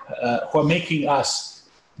leading, who are making us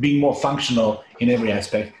being more functional in every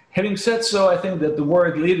aspect. Having said so, I think that the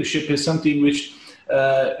word leadership is something which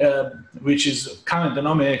is a common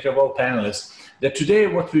denominator of all panelists. That today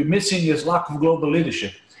what we're missing is lack of global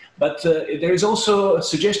leadership. But there is also a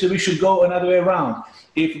suggestion we should go another way around.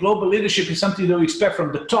 If global leadership is something that we expect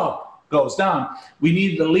from the top goes down, we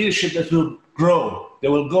need the leadership that will grow. They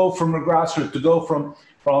will go from the grassroots, to go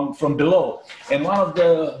from below. And one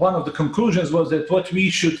of the conclusions was that what we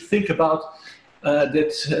should think about,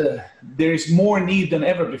 that there is more need than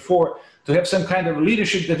ever before to have some kind of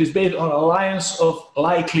leadership that is based on an alliance of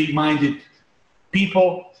likely-minded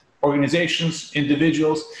people, organizations,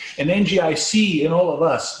 individuals, and NGIC and all of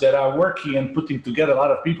us that are working and putting together a lot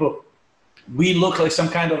of people. We look like some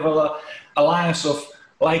kind of alliance of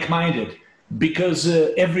like-minded, because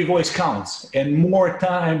every voice counts, and more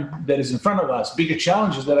time that is in front of us, bigger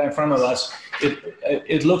challenges that are in front of us,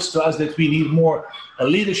 it looks to us that we need more a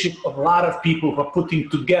leadership of a lot of people who are putting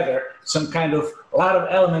together some kind of, a lot of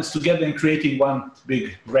elements together and creating one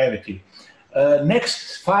big gravity.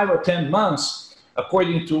 Next 5 or 10 months,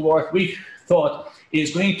 according to what we thought,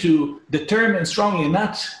 is going to determine strongly,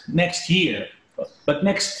 not next year, but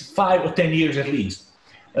next 5 or 10 years at least.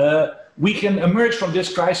 We can emerge from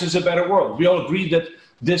this crisis a better world. We all agree that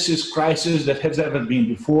this is a crisis that has never been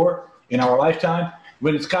before in our lifetime.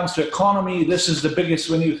 When it comes to economy, this is the biggest,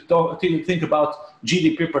 when you think about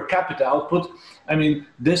GDP per capita output, I mean,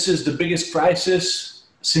 this is the biggest crisis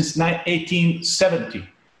since 1870.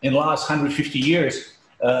 In the last 150 years,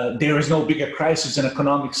 there is no bigger crisis in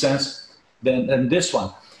economic sense than this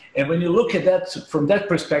one. And when you look at that from that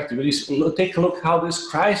perspective, when you take a look how this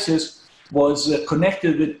crisis was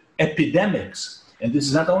connected with epidemics, and this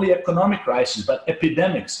is not only economic crisis, but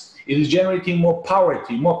epidemics. It is generating more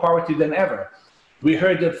poverty than ever. We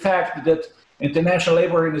heard the fact that International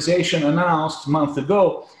Labour Organization announced a month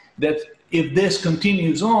ago that if this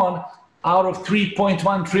continues on, out of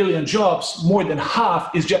 3.1 trillion jobs, more than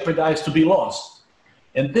half is jeopardized to be lost.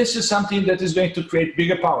 And this is something that is going to create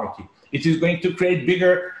bigger poverty. It is going to create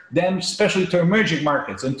bigger damage, especially to emerging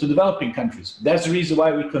markets and to developing countries. That's the reason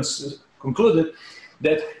why we concluded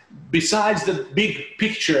that besides the big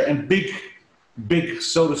picture and big,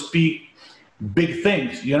 so to speak, big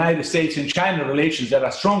things, United States and China relations that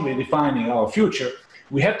are strongly defining our future,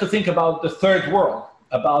 we have to think about the third world,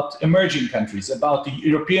 about emerging countries, about the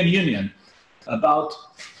European Union, about,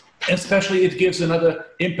 especially it gives another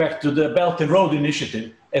impact to the Belt and Road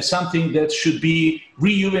Initiative as something that should be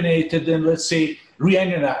rejuvenated and, let's say,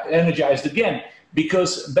 re-energized again,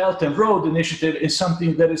 because Belt and Road Initiative is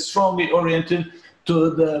something that is strongly oriented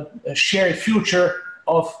to the shared future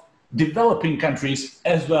of developing countries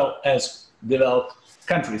as well as developed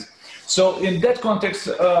countries. So in that context,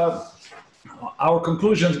 our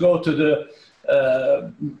conclusions go to the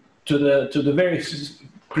very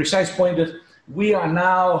precise point that we are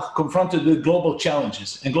now confronted with global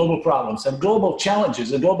challenges and global problems. And global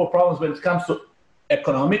challenges and global problems when it comes to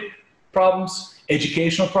economic problems,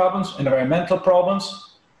 educational problems, environmental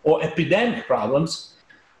problems, or epidemic problems,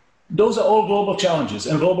 those are all global challenges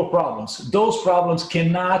and global problems. Those problems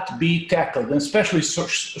cannot be tackled, and especially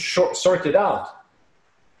sorted out,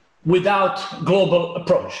 without global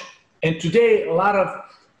approach. And today, a lot of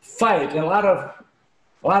fight and a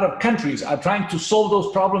lot of countries are trying to solve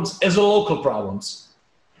those problems as local problems.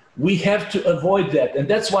 We have to avoid that, and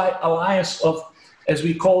that's why alliance of, as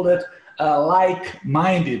we call it,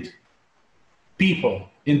 like-minded people,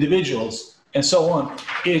 individuals, and so on,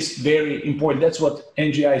 is very important. That's what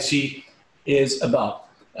NGIC is about.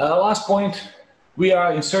 Last point, we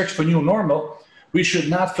are in search for new normal. We should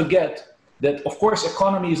not forget that, of course,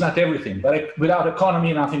 economy is not everything, but without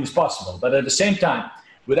economy, nothing is possible. But at the same time,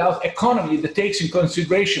 without economy that takes in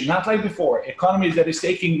consideration, not like before, economy that is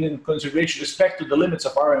taking in consideration respect to the limits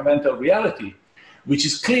of our environmental reality, which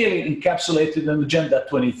is clearly encapsulated in Agenda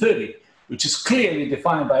 2030, which is clearly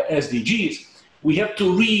defined by SDGs, we have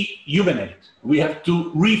to rejuvenate, we have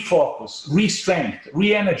to refocus, re-strengthen,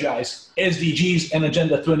 re-energize SDGs and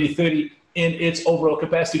Agenda 2030 in its overall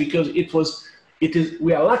capacity, because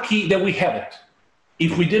we are lucky that we have it.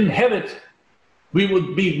 If we didn't have it, we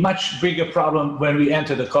would be much bigger problem when we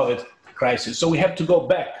enter the COVID crisis. So we have to go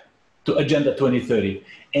back to Agenda 2030.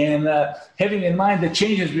 And having in mind the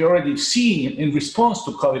changes we already seen in response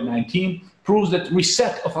to COVID-19 proves that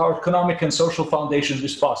reset of our economic and social foundations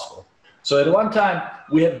is possible. So at one time,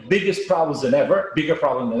 we have biggest problems than ever, bigger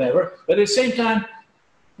problem than ever, but at the same time,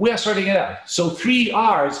 we are sorting it out. So 3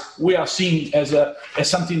 R's we are seeing as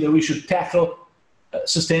something that we should tackle: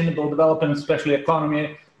 sustainable development, especially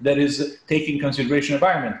economy, that is taking consideration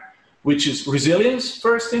environment, which is resilience,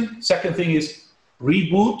 first thing. Second thing is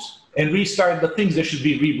reboot and restart the things that should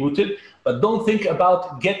be rebooted, but don't think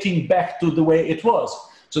about getting back to the way it was.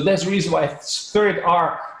 So that's the reason why third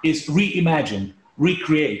R is reimagine,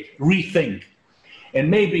 recreate, rethink. And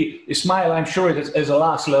maybe, Ismail, I'm sure that as a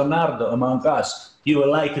last Leonardo among us, you will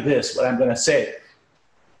like this, what I'm gonna say,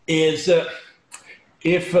 is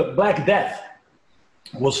if Black Death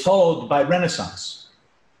was followed by Renaissance,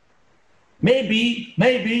 maybe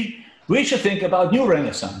we should think about new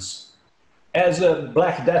Renaissance as a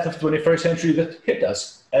Black Death of 21st century that hit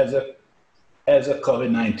us as a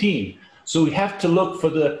COVID-19. So we have to look for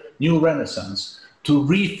the new Renaissance, to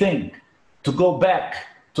rethink, to go back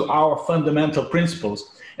to our fundamental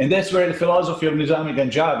principles. And that's where the philosophy of Nizami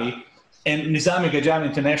Ganjavi and Nizami Ganjavi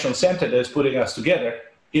International Center that is putting us together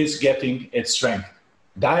is getting its strength.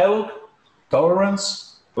 Dialogue,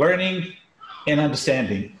 tolerance, learning, and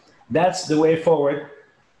understanding. That's the way forward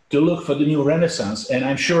to look for the new Renaissance. And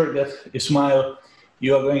I'm sure that, Ismail,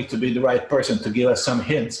 you are going to be the right person to give us some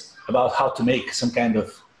hints about how to make some kind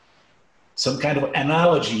of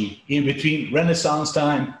analogy in between Renaissance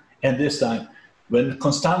time and this time. When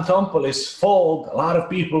Constantinopolis fell, a lot of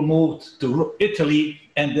people moved to Italy,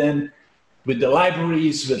 and then with the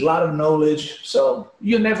libraries, with a lot of knowledge. So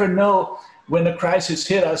you never know when a crisis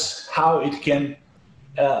hit us, how it can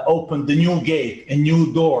open the new gate, a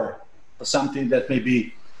new door for something that may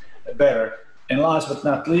be better. And last but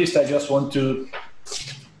not least, I just want to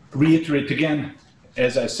reiterate again,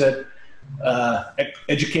 as I said,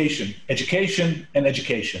 education, education, and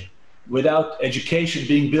education. Without education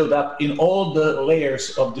being built up in all the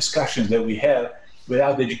layers of discussions that we have,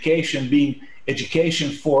 without education being education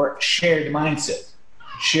for shared mindset,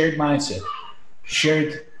 shared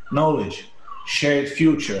knowledge, shared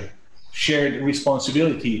future, shared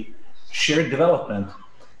responsibility, shared development,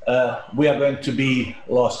 we are going to be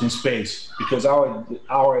lost in space, because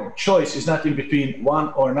our choice is not in between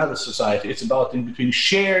one or another society. It's about in between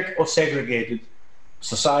shared or segregated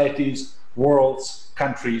societies, worlds,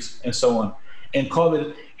 countries, and so on. And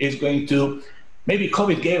COVID is going to, maybe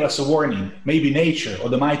COVID gave us a warning, maybe nature or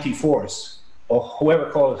the mighty force, or whoever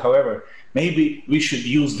called it, however, maybe we should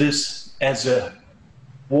use this as a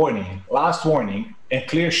warning, last warning, and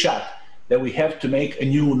clear shot that we have to make a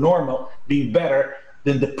new normal being better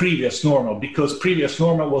than the previous normal, because previous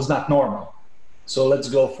normal was not normal. So let's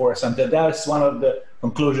go for something. That's one of the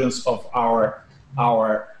conclusions of our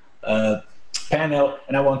panel,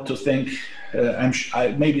 and I want to thank,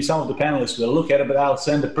 maybe some of the panelists will look at it, but I'll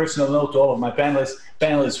send a personal note to all of my panelists.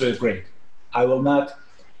 Panelists were great. I will not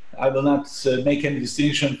make any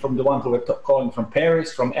distinction from the ones who were calling from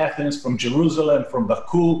Paris, from Athens, from Jerusalem, from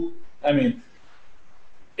Baku. I mean,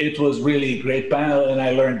 it was really a great panel, and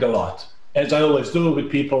I learned a lot, as I always do with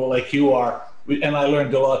people like you are, and I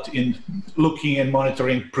learned a lot in looking and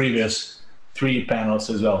monitoring previous 3 panels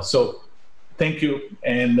as well. So thank you,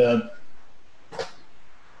 and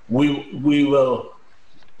we will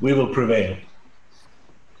prevail.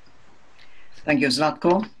 Thank you,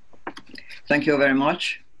 Zlatko. Thank you very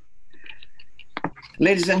much.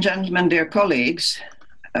 Ladies and gentlemen, dear colleagues,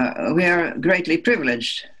 we are greatly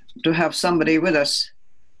privileged to have somebody with us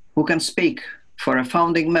who can speak for a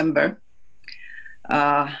founding member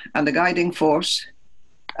and the guiding force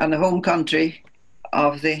and the home country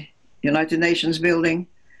of the United Nations building,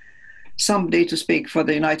 somebody to speak for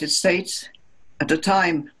the United States at a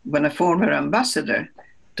time when a former ambassador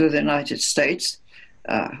to the United States,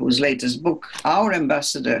 whose latest book, Our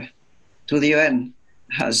Ambassador to the UN,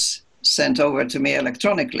 has sent over to me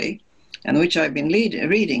electronically, and which I've been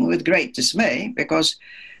reading with great dismay, because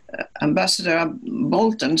Ambassador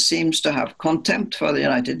Bolton seems to have contempt for the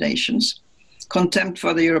United Nations, contempt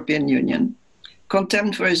for the European Union,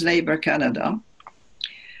 contempt for his neighbor Canada,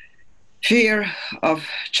 fear of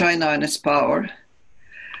China and its power,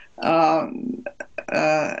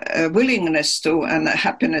 a willingness to and a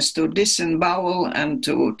happiness to disembowel and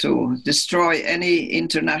to destroy any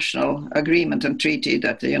international agreement and treaty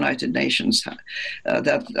that the United Nations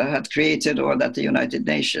had created, or that the United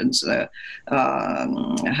Nations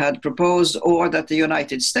had proposed, or that the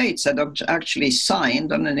United States had actually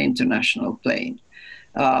signed on an international plane.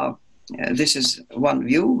 This is one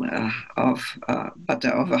view of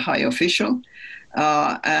a high official.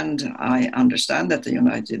 And I understand that the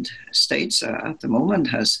United States at the moment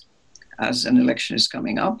has, as an election is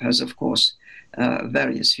coming up, has of course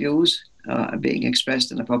various views being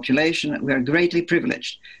expressed in the population. We are greatly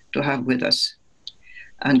privileged to have with us,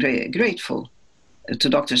 and grateful to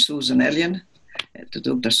Dr. Susan Elliott,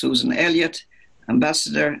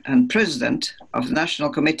 Ambassador and President of the National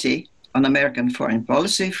Committee on American Foreign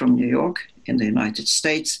Policy from New York in the United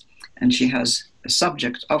States. And she has a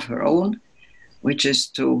subject of her own, which is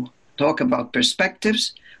to talk about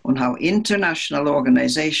perspectives on how international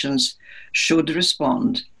organizations should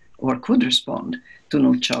respond or could respond to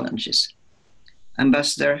new challenges.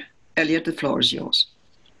 Ambassador Elliott, the floor is yours.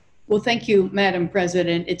 Well, thank you, Madam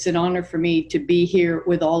President. It's an honor for me to be here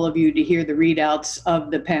with all of you to hear the readouts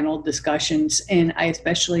of the panel discussions. And I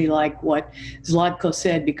especially like what Zlatko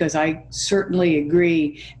said, because I certainly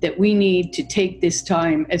agree that we need to take this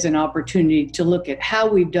time as an opportunity to look at how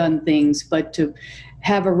we've done things, but to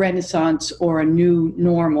have a renaissance or a new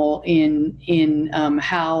normal in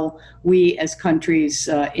how we as countries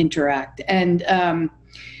interact. And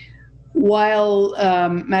while,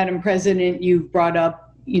 Madam President, you've brought up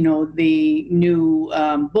the new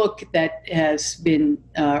book that has been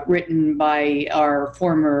written by our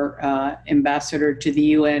former ambassador to the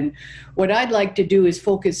UN. What I'd like to do is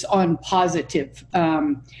focus on positive,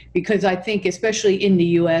 because I think, especially in the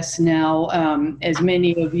US now, as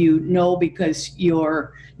many of you know, because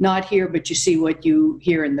you're not here, but you see what you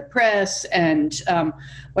hear in the press. And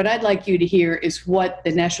what I'd like you to hear is what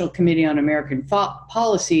the National Committee on American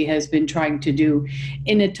Policy has been trying to do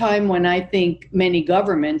in a time when I think many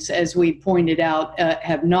governments, as we pointed out,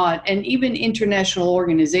 have not, and even international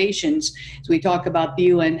organizations, as we talk about the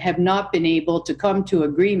UN, have not been able to come to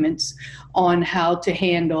agreements on how to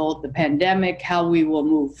handle the pandemic, how we will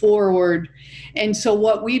move forward. And so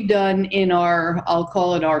what we've done in our, I'll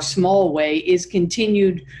call it our small way, is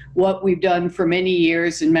continued what we've done for many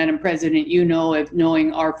years. And Madam President, you know, of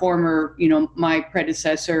knowing our former, my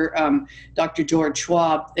predecessor, Dr. George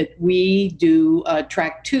Schwab, that we do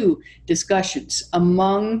track 2 discussions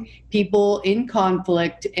among people in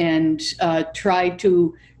conflict and try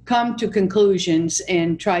to come to conclusions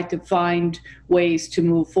and try to find ways to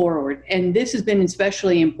move forward. And this has been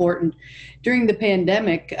especially important during the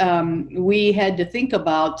pandemic. We had to think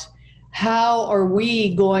about how are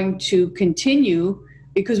we going to continue,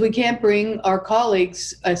 because we can't bring our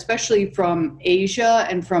colleagues, especially from Asia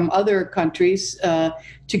and from other countries,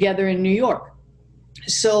 together in New York.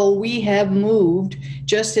 So we have moved,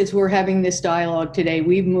 just as we're having this dialogue today,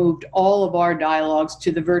 we've moved all of our dialogues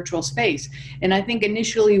to the virtual space. And I think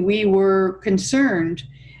initially we were concerned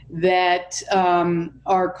that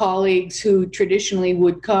our colleagues who traditionally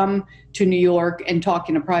would come to New York and talk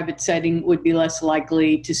in a private setting would be less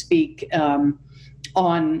likely to speak on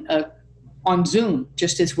Zoom,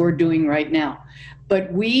 just as we're doing right now.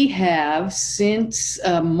 But we have, since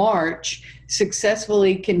March,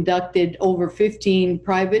 successfully conducted over 15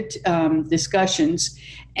 private discussions,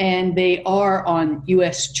 and they are on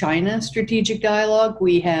U.S.-China strategic dialogue.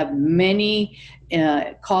 We have many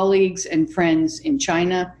colleagues and friends in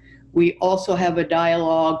China. We also have a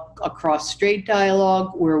dialogue, a cross-strait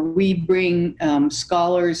dialogue, where we bring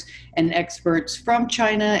scholars and experts from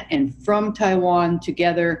China and from Taiwan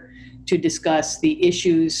together to discuss the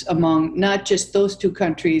issues among not just those 2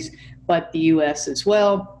 countries, but the U.S. as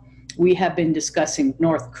well. We have been discussing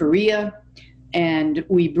North Korea, and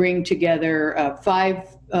we bring together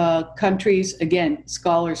 5 countries, again,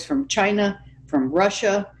 scholars from China, from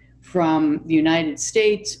Russia, from the United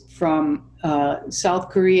States, from South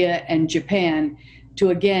Korea and Japan, to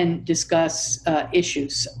again discuss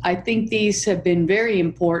issues. I think these have been very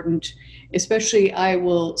important, especially, I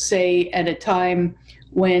will say, at a time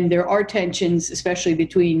when there are tensions, especially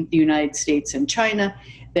between the United States and China,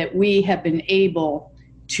 that we have been able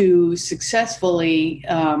to successfully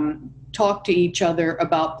talk to each other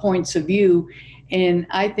about points of view. And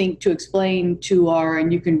I think to explain to our,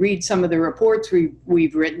 and you can read some of the reports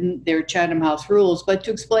we've written, they're Chatham House rules, but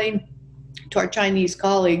to explain to our Chinese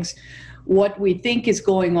colleagues what we think is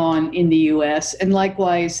going on in the US, and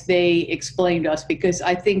likewise they explain to us, because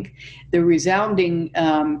I think the resounding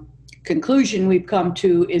conclusion we've come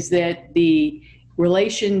to is that the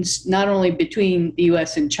relations, not only between the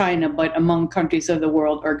US and China, but among countries of the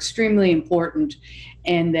world, are extremely important,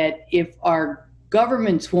 and that if our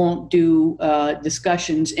governments won't do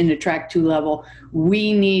discussions in a track 2 level,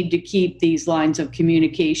 we need to keep these lines of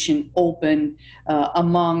communication open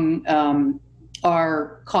among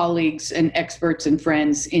our colleagues and experts and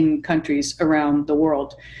friends in countries around the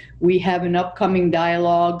world. We have an upcoming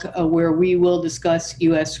dialogue where we will discuss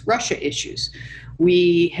US-Russia issues.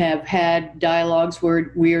 We have had dialogues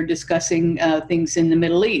where we are discussing things in the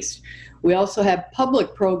Middle East. We also have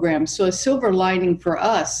public programs. So a silver lining for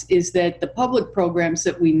us is that the public programs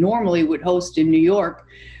that we normally would host in New York,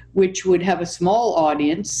 which would have a small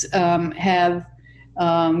audience, have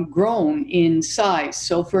grown in size.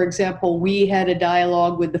 So for example, we had a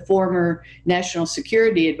dialogue with the former National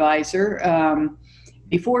Security Advisor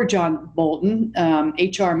before John Bolton,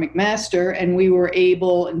 H.R. McMaster, and we were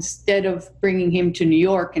able, instead of bringing him to New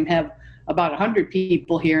York and have about 100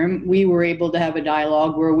 people hear him, we were able to have a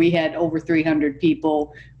dialogue where we had over 300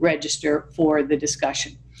 people register for the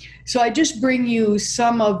discussion. So I just bring you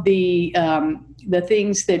some of the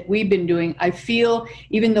things that we've been doing. I feel,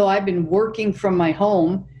 even though I've been working from my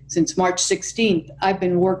home since March 16th, I've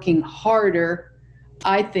been working harder,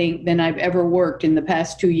 I think, than I've ever worked in the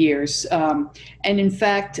past 2 years. And in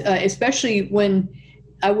fact, especially when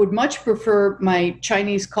I would much prefer my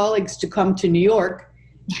Chinese colleagues to come to New York,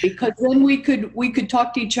 because then we could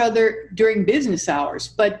talk to each other during business hours.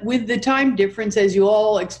 But with the time difference, as you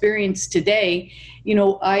all experience today,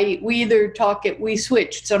 we either we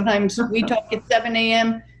switch. Sometimes we talk at 7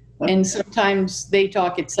 a.m., and sometimes they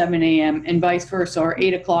talk at 7 a.m. and vice versa, or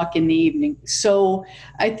 8 o'clock in the evening. So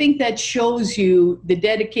I think that shows you the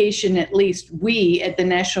dedication, at least we at the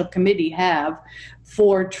National Committee have,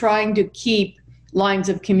 for trying to keep lines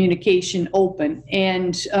of communication open.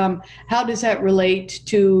 And how does that relate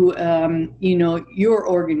to, your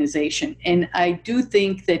organization? And I do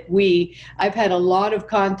think that I've had a lot of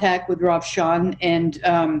contact with Ravshan, and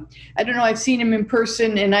I don't know, I've seen him in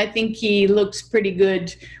person, and I think he looks pretty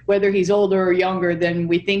good, whether he's older or younger than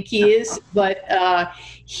we think he is. But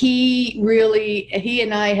he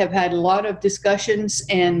and I have had a lot of discussions,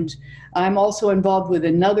 and I'm also involved with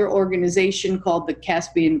another organization called the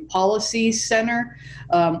Caspian Policy Center.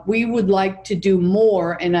 We would like to do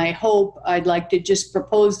more, and I'd like to just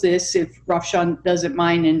propose this, if Ravshan doesn't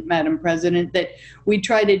mind, and Madam President, that we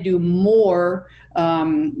try to do more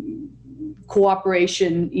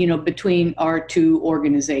cooperation, between our two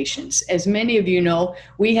organizations. As many of you know,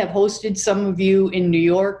 we have hosted some of you in New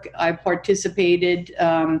York. I participated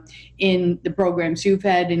in the programs you've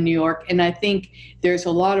had in New York, and I think there's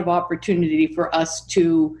a lot of opportunity for us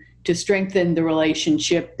to strengthen the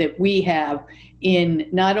relationship that we have in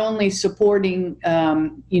not only supporting,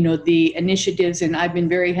 the initiatives, and I've been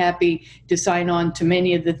very happy to sign on to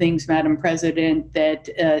many of the things, Madam President, that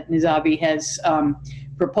Nizavi has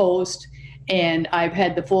proposed. And I've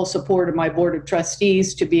had the full support of my Board of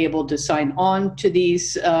Trustees to be able to sign on to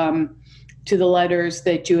these, to the letters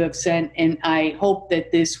that you have sent, and I hope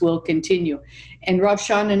that this will continue. And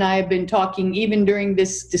Ravshan and I have been talking, even during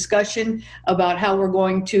this discussion, about how we're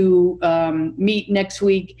going to meet next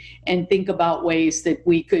week and think about ways that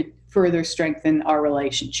we could further strengthen our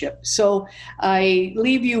relationship. So I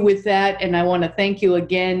leave you with that, and I want to thank you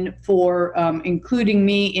again for including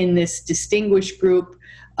me in this distinguished group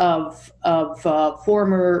of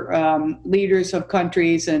former leaders of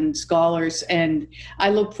countries and scholars, and I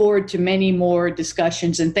look forward to many more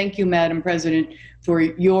discussions. And thank you, Madam President, for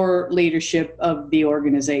your leadership of the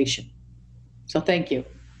organization. So thank you.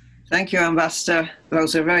 Thank you, Ambassador.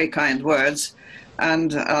 Those are very kind words,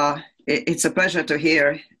 and it's a pleasure to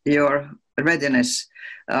hear your readiness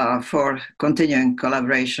for continuing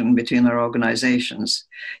collaboration between our organizations.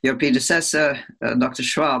 Your predecessor, Dr.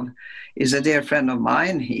 Schwab, is a dear friend of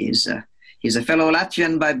mine. He's a fellow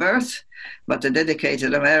Latvian by birth, but a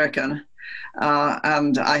dedicated American.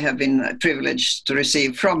 And I have been privileged to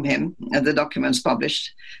receive from him the documents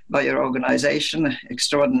published by your organization,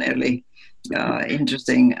 extraordinarily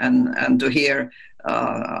interesting, and to hear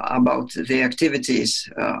about the activities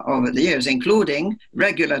over the years, including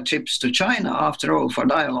regular trips to China, after all, for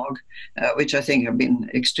dialogue, which I think have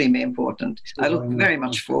been extremely important. I look very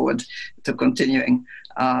much forward to continuing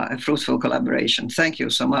a fruitful collaboration. Thank you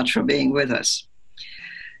so much for being with us.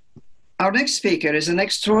 Our next speaker is an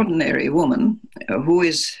extraordinary woman who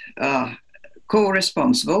is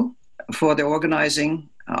co-responsible for the organizing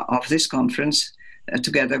of this conference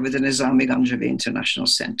together with the Nizami Ganjavi International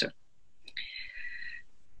Center.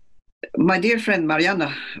 My dear friend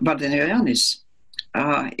Marianna Vardinoyannis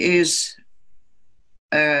is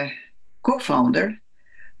a co-founder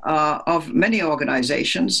of many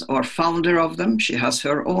organizations, or founder of them. She has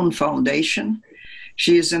her own foundation.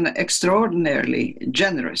 She is an extraordinarily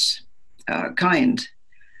generous, kind,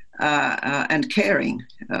 and caring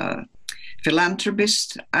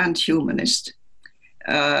philanthropist and humanist,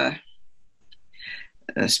 a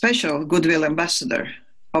special goodwill ambassador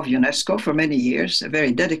of UNESCO for many years,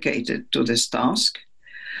 very dedicated to this task.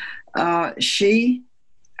 She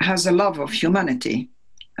has a love of humanity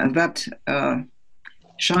that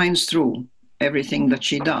shines through everything that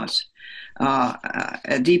she does.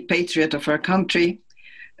 A deep patriot of her country.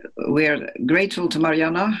 We're grateful to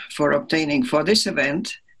Marianna for obtaining for this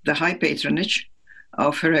event the high patronage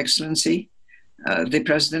of Her Excellency, the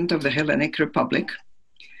President of the Hellenic Republic,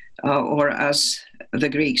 or as the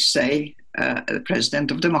Greeks say, the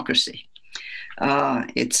President of Democracy.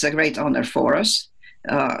 It's a great honor for us.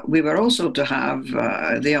 We were also to have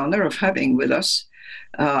the honor of having with us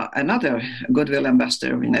another goodwill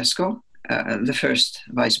ambassador of UNESCO, the first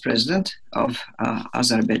vice president of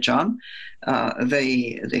Azerbaijan,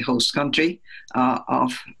 the host country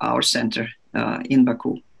of our center in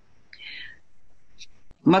Baku.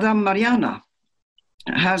 Madame Marianna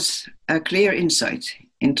has a clear insight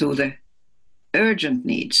into the urgent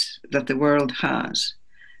needs that the world has,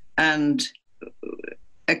 and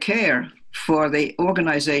a care for the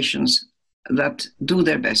organizations that do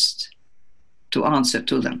their best to answer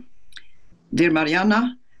to them. Dear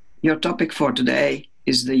Marianna, your topic for today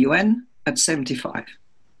is the UN at 75.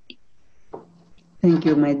 Thank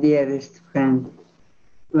you, my dearest friend,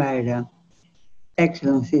 Varda.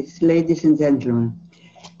 Excellencies, ladies and gentlemen,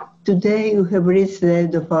 Today, we have reached the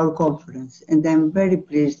end of our conference, and I'm very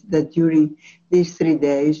pleased that during these 3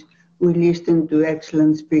 days, we listened to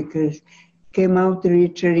excellent speakers, came out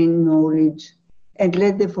richer in knowledge, and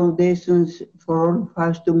laid the foundations for all of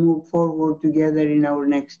us to move forward together in our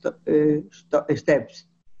next steps.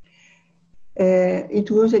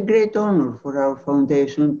 It was a great honor for our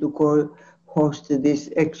foundation to host this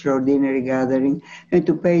extraordinary gathering and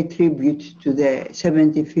to pay tribute to the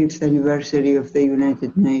 75th anniversary of the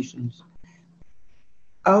United Nations.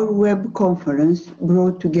 Our web conference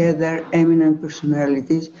brought together eminent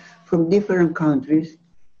personalities from different countries,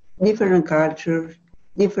 different cultures,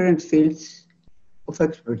 different fields of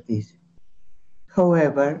expertise.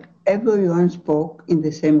 However, everyone spoke in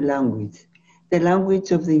the same language, the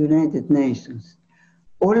language of the United Nations.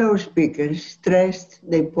 All our speakers stressed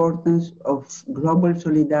the importance of global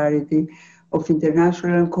solidarity, of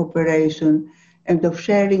international cooperation, and of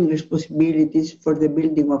sharing responsibilities for the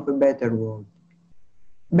building of a better world,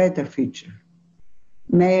 better future.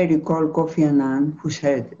 May I recall Kofi Annan, who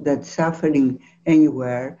said that suffering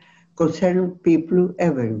anywhere concerns people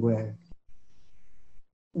everywhere.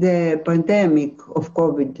 The pandemic of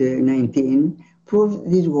COVID-19 proved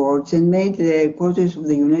these words and made the causes of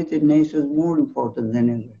the United Nations more important than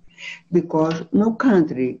ever, because no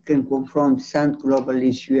country can confront some global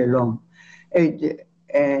issue alone,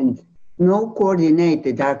 and no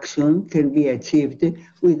coordinated action can be achieved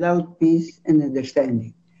without peace and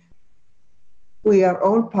understanding. We are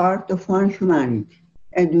all part of one humanity,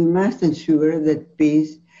 and we must ensure that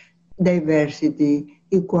peace, diversity,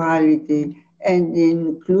 equality, and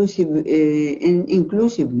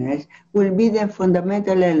inclusiveness will be the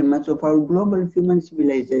fundamental elements of our global human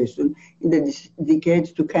civilization in the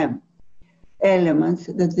decades to come. Elements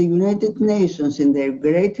that the United Nations and their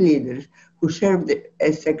great leaders who served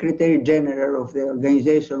as Secretary General of the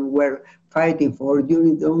organization were fighting for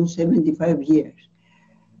during those 75 years.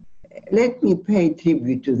 Let me pay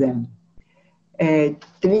tribute to them.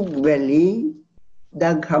 Trygve Lie,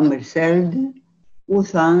 Dag Hammarskjöld, U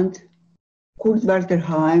Thant, Kurt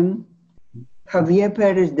Waldheim, Javier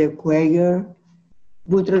Pérez de Cuellar,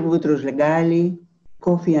 Boutros Ghali,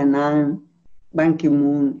 Kofi Annan, Ban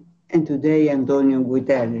Ki-moon, and today Antonio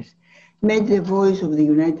Guterres made the voice of the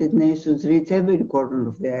United Nations reach every corner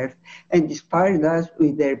of the earth and inspired us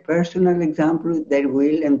with their personal example, their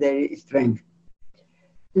will, and their strength.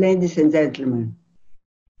 Ladies and gentlemen,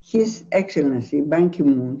 His Excellency Ban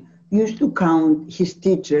Ki-moon used to count his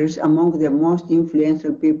teachers among the most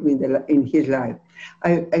influential people in his life.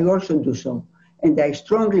 I also do so. And I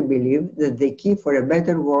strongly believe that the key for a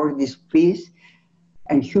better world is peace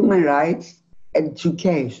and human rights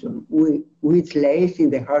education, which lays in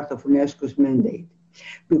the heart of UNESCO's mandate.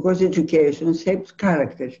 Because education shapes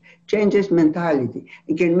characters, changes mentality,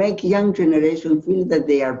 and can make young generations feel that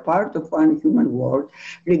they are part of one human world,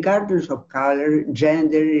 regardless of color,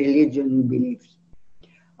 gender, religion, and beliefs.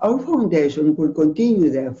 Our foundation will continue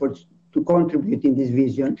the efforts to contribute in this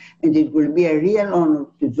vision, and it will be a real honor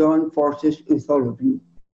to join forces with all of you.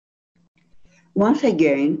 Once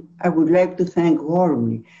again, I would like to thank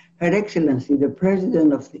warmly Her Excellency, the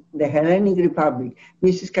President of the Hellenic Republic,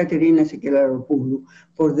 Mrs. Katerina Sakellarapoulou,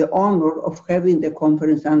 for the honor of having the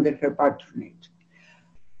conference under her patronage.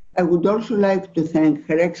 I would also like to thank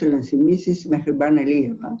Her Excellency, Mrs. Mehriban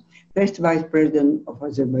Aliyeva, First Vice President of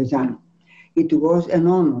Azerbaijan. It was an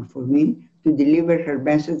honor for me to deliver her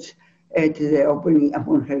message at the opening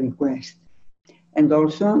upon her request. And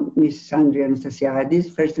also Ms. Andrea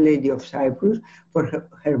Anastasiadis, First Lady of Cyprus, for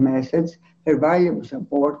her message, her valuable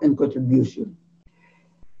support and contribution.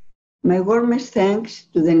 My warmest thanks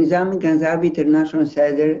to the Nizami Ganjavi International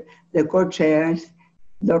Center, the co-chairs,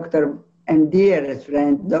 Dr. and dearest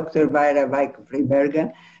friend, Dr. Vaira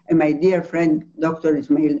Vaik-Freiberga, and my dear friend, Dr.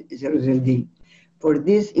 Ismail Zeldin, for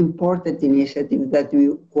this important initiative that we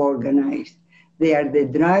co-organized. They are the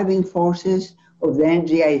driving forces of the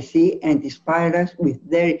NGIC and inspire us with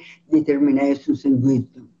their determinations and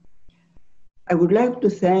wisdom. I would like to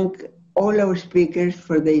thank all our speakers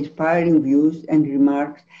for the inspiring views and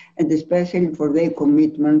remarks, and especially for their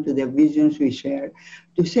commitment to the visions we share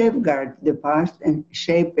to safeguard the past and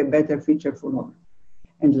shape a better future for all.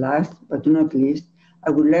 And last but not least, I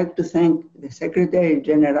would like to thank the Secretary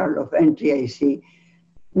General of NGIC,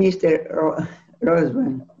 Mr.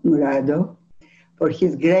 Rosvan Murado, for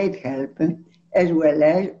his great help, as well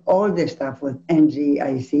as all the staff of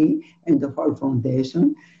NGIC and of our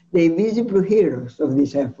foundation, the invisible heroes of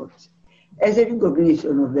these efforts. As a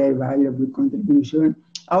recognition of their valuable contribution,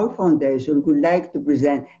 our foundation would like to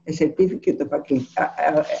present a certificate of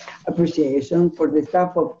appreciation for the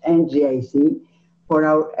staff of NGIC for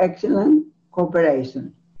our excellent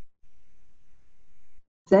cooperation.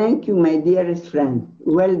 Thank you, my dearest friend.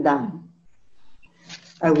 Well done.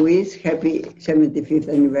 I wish happy 75th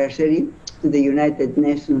anniversary to the United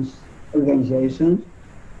Nations organization,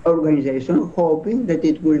 hoping that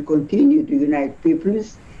it will continue to unite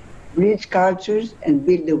peoples, bridge cultures, and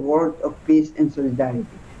build a world of peace and solidarity.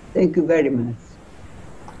 Thank you very much.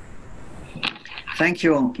 Thank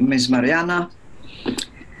you, Ms. Marianna,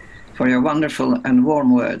 for your wonderful and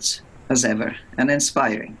warm words, as ever, and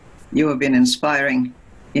inspiring. You have been inspiring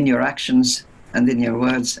in your actions and in your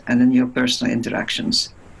words and in your personal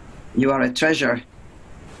interactions. You are a treasure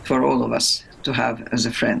for all of us to have as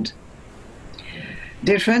a friend.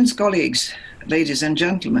 Dear friends, colleagues, ladies and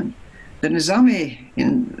gentlemen, the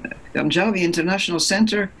Punjabi International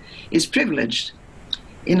Center is privileged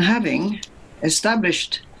in having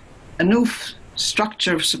established a new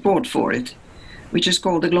structure of support for it, which is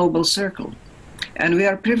called the Global Circle. And we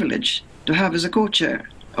are privileged to have as a co-chair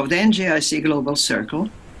of the NGIC Global Circle,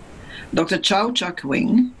 Dr. Chow Chak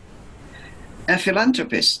Wing, a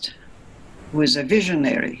philanthropist who is a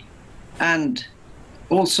visionary and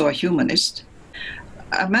also a humanist,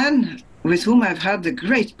 a man with whom I've had the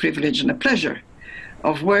great privilege and the pleasure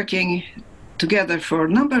of working together for a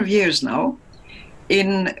number of years now,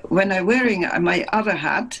 when I'm wearing my other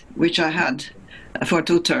hat, which I had for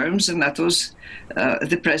 2 terms, and that was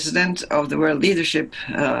the president of the World Leadership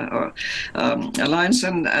Alliance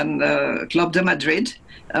and Club de Madrid,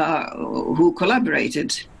 who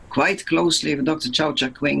collaborated quite closely with Dr. Chow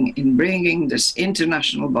Chak Wing in bringing this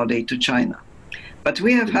international body to China. But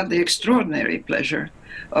we have had the extraordinary pleasure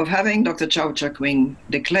of having Dr. Chow Chak Wing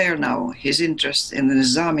declare now his interest in the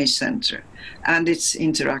Nizami Center and its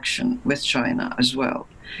interaction with China as well.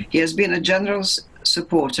 He has been a generous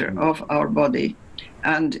supporter of our body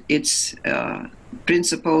and its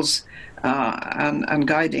principles and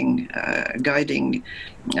guiding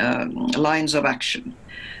lines of action.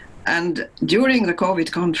 And during the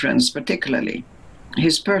COVID conference particularly,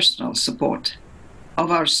 his personal support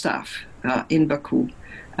of our staff in Baku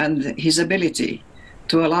and his ability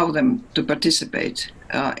to allow them to participate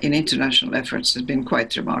in international efforts has been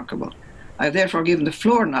quite remarkable. I therefore give the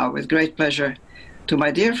floor now with great pleasure to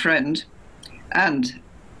my dear friend and,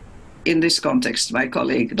 in this context, my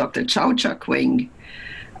colleague, Dr. Chow Chak Wing,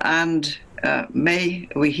 and may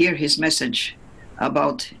we hear his message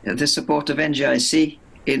about the support of NGIC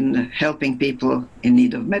in helping people in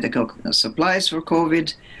need of medical supplies for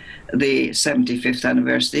COVID, the 75th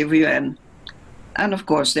anniversary of UN, and of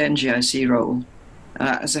course the NGIC role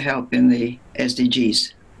as a help in the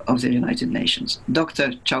SDGs of the United Nations.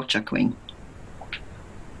 Dr. Chow Chak Wing.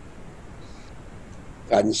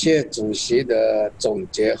 感谢主席的总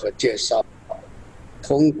结和介绍。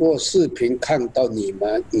通过视频看到你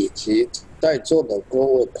们以及在座的各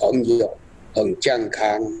位朋友很健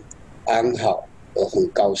康、安好，我很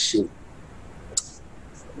高兴。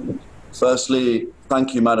Firstly,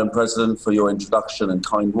 thank you, Madam President, for your introduction and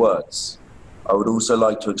kind words. I would also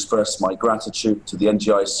like to express my gratitude to the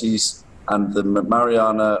NGICs and the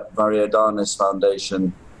Marianna Vardinoyannis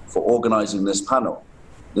Foundation for organizing this panel.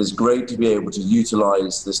 It is great to be able to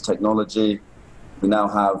utilize this technology we now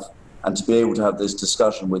have and to be able to have this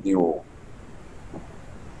discussion with you all.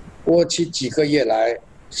 过去几个月来，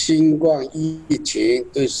新冠疫情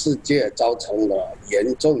对世界造成了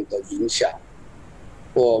严重的影响。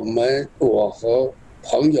我和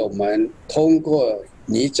朋友们通过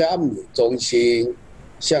尼加米中心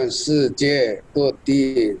向世界各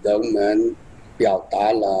地人们表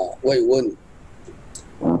达了慰问。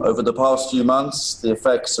Over the past few months, the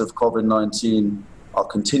effects of COVID-19 are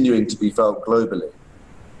continuing to be felt globally.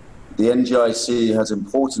 The NGIC has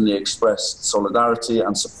importantly expressed solidarity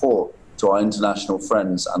and support to our international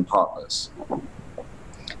friends and partners.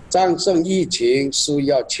 战胜疫情需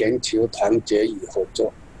要全球团结与合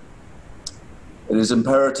作。It is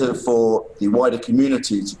imperative for the wider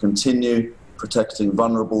community to continue protecting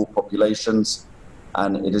vulnerable populations,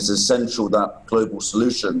 and it is essential that global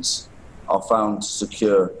solutions are found to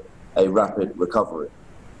secure a rapid recovery.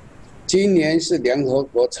 今年是联合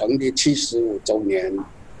国成立75周年。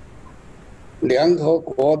联合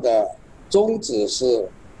国的宗旨是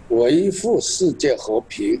维护世界和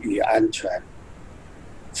平与安全，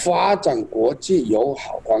发展国际友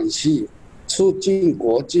好关系，促进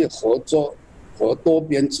国际合作和多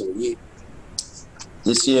边主义。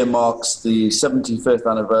This year marks the 75th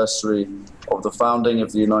anniversary of the founding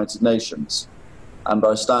of the United Nations, and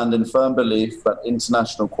I stand in firm belief that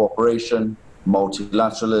international cooperation,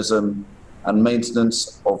 multilateralism, and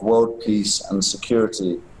maintenance of world peace and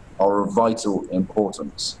security are of vital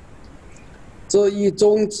importance. 这一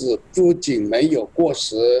宗旨不仅没有过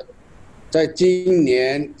时，在今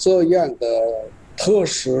年这样的特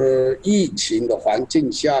殊疫情的环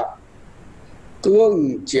境下，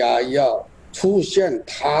更加要凸显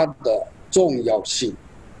它的重要性。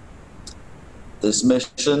This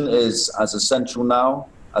mission is as essential now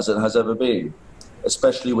as it has ever been,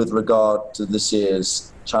 especially with regard to this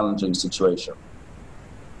year's challenging situation.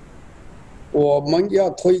 我们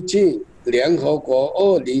要推进联合国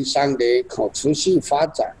2030可持续发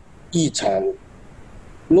展议程，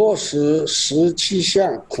落实17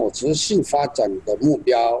项可持续发展的目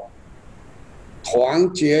标。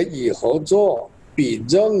团结与合作比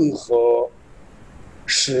任何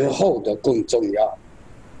时候都更重要。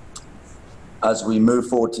As we move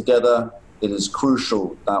forward together, it is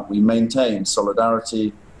crucial that we maintain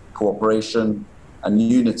solidarity, cooperation, and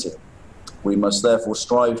unity. We must therefore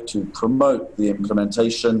strive to promote the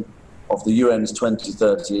implementation of the UN's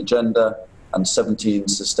 2030 Agenda and 17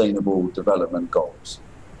 Sustainable Development Goals.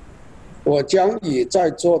 我将与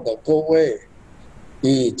在座的各位，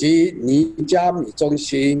以及尼加米中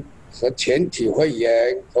心和全体会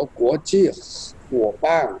员和国际伙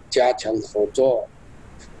伴加强合作，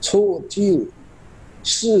促进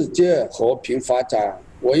世界和平发展，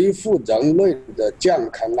维护人类的健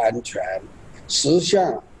康安全，实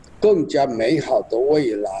现更加美好的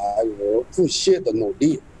未来而不懈的努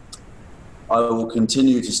力。I will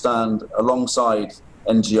continue to stand alongside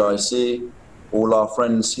NGIC, all our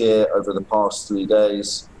friends here over the past 3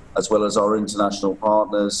 days, as well as our international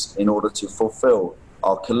partners, in order to fulfill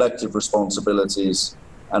our collective responsibilities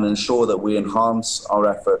and ensure that we enhance our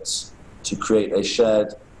efforts to create a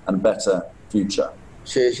shared and better future.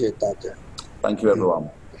 谢谢大家。Thank you, everyone.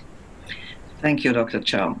 Thank you, Dr.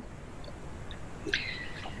 Chow.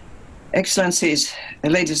 Excellencies,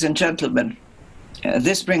 ladies and gentlemen,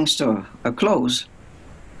 this brings to a close.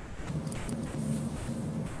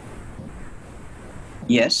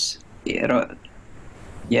 Yes?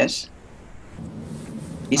 Yes?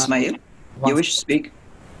 Ismail, you wish to speak?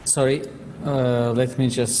 Sorry, let me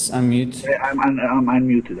just unmute. I'm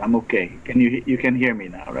unmuted. I'm okay. You can hear me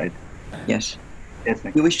now, right? Yes. Yes.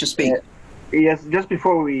 Thank you wish to speak? Yes. Just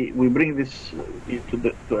before we bring this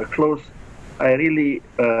to a close, I really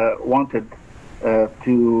wanted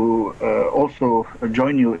to also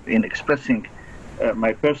join you in expressing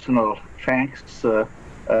my personal thanks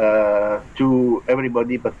to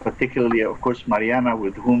everybody, but particularly, of course, Marianna,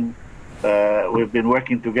 with whom we've been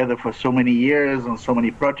working together for so many years on so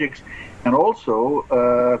many projects, and also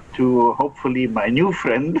to hopefully my new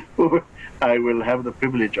friend, who I will have the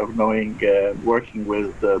privilege of knowing, working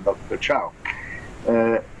with Dr. Chow.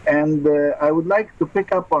 And I would like to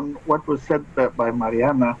pick up on what was said by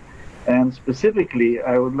Marianna, and specifically,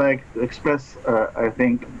 I would like to express, I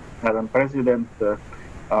think, Madam President,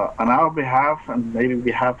 on our behalf and maybe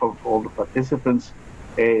behalf of all the participants,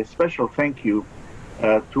 a special thank you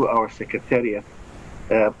to our Secretariat,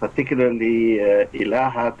 particularly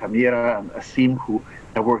Ilaha, Tamira, and Asim, who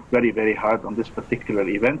have worked very, very hard on this particular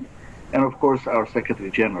event, and of course our Secretary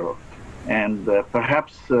General. And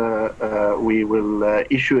perhaps we will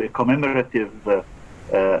issue a commemorative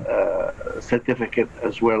certificate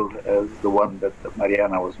as well as the one that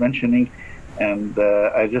Marianna was mentioning. And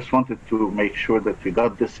I just wanted to make sure that we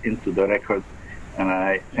got this into the record. And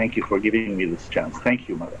I thank you for giving me this chance. Thank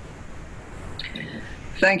you, Madam.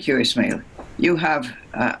 Thank you, Ismail. You have,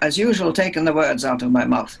 as usual, taken the words out of my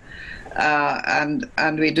mouth.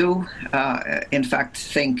 And we do, in fact,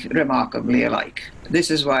 think remarkably alike.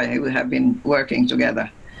 This is why we have been working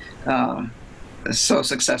together so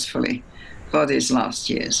successfully for these last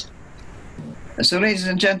years. So, ladies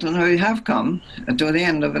and gentlemen, we have come to the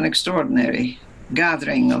end of an extraordinary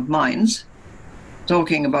gathering of minds,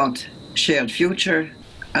 talking about shared future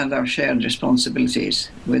and our shared responsibilities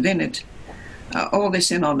within it. All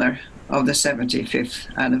this in honor of the 75th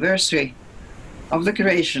anniversary of the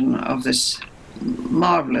creation of this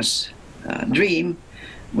marvelous dream,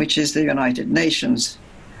 which is the United Nations,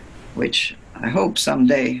 which I hope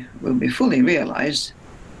someday will be fully realized,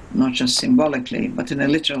 not just symbolically, but in a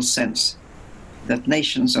literal sense, that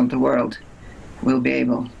nations of the world will be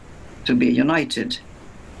able to be united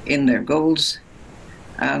in their goals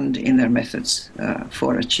and in their methods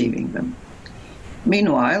for achieving them.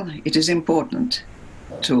 Meanwhile, it is important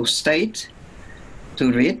to state,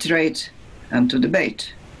 to reiterate, and to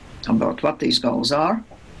debate about what these goals are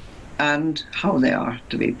and how they are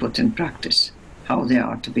to be put in practice, how they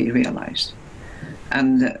are to be realized.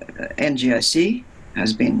 And NGIC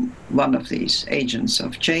has been one of these agents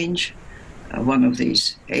of change, one of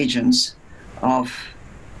these agents of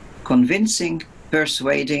convincing,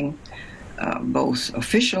 persuading both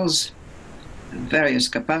officials, various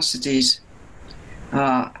capacities,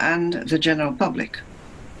 and the general public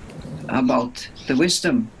about the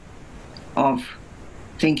wisdom of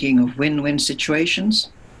thinking of win-win situations,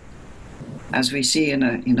 as we see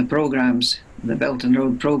in the programs, the Belt and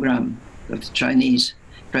Road program that the Chinese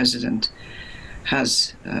president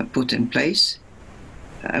has put in place,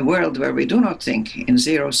 a world where we do not think in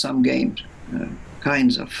zero-sum game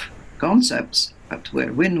kinds of concepts, but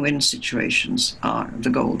where win-win situations are the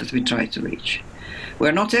goal that we try to reach.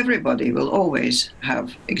 Where not everybody will always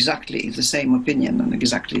have exactly the same opinion and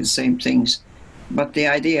exactly the same things, but the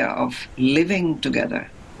idea of living together,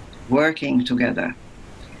 working together,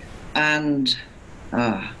 and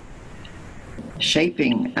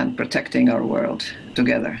shaping and protecting our world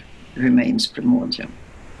together remains primordial.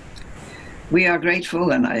 We are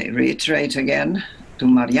grateful, and I reiterate again, to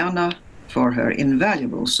Marianna for her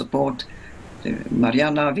invaluable support. The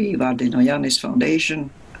Marianna V. Vardinoyannis Foundation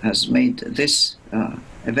has made this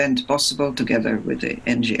event possible together with the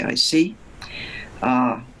NGIC.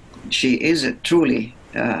 She is truly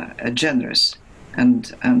a generous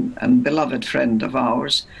and beloved friend of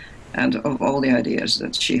ours and of all the ideas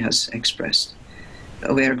that she has expressed.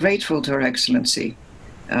 We are grateful to Her Excellency,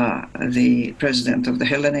 the President of the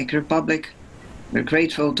Hellenic Republic. We're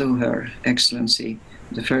grateful to Her Excellency,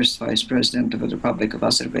 the First Vice President of the Republic of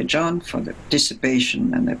Azerbaijan, for the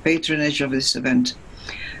participation and the patronage of this event,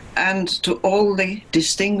 and to all the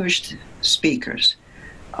distinguished speakers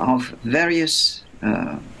of various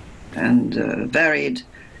and varied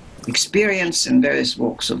experience in various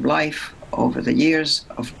walks of life over the years,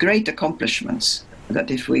 of great accomplishments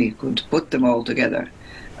that if we could put them all together,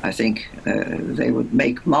 I think they would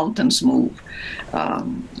make mountains move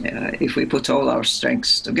if we put all our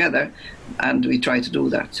strengths together, and we try to do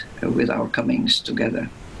that with our comings together.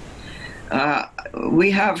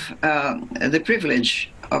 We have the privilege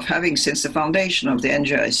of having, since the foundation of the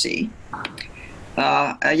NGIC,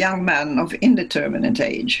 a young man of indeterminate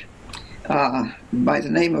age by the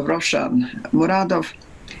name of Roshan Muradov,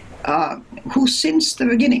 who since the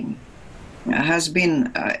beginning has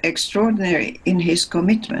been extraordinary in his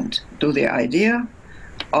commitment to the idea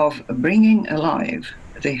of bringing alive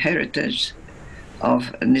the heritage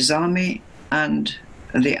of Nizami and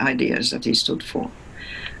the ideas that he stood for.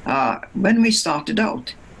 When we started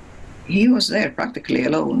out, he was there practically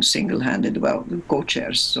alone, single-handed, well,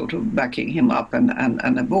 co-chairs sort of backing him up, and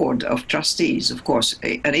a board of trustees, of course,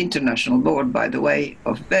 an international board, by the way,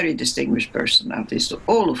 of very distinguished personalities, to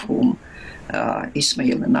all of whom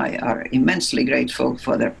Ismail and I are immensely grateful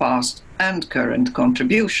for their past and current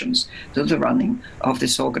contributions to the running of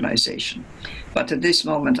this organization. But at this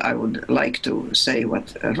moment, I would like to say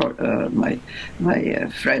what my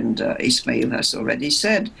friend Ismail has already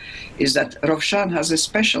said, is that Roshan has a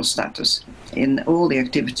special status in all the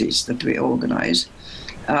activities that we organize.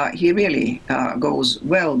 He really goes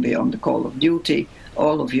well beyond the call of duty.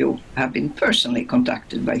 All of you have been personally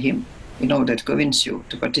contacted by him in order to convince you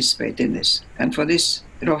to participate in this. And for this,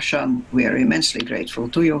 Roshan, we are immensely grateful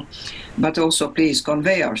to you. But also please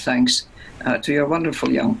convey our thanks to your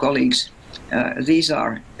wonderful young colleagues. These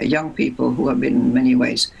are young people who have been in many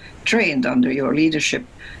ways trained under your leadership.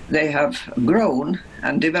 They have grown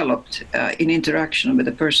and developed in interaction with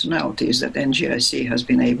the personalities that NGIC has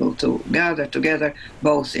been able to gather together,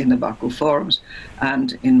 both in the Baku forums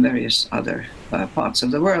and in various other parts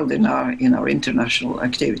of the world in our international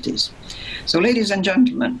activities. So, ladies and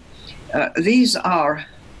gentlemen, these are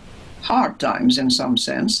hard times in some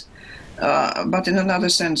sense, but in another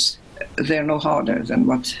sense, they're no harder than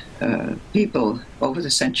what people over the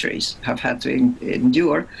centuries have had to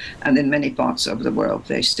endure, and in many parts of the world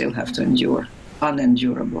they still have to endure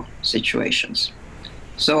unendurable situations.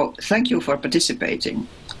 So thank you for participating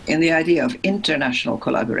in the idea of international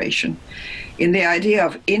collaboration, in the idea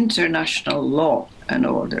of international law and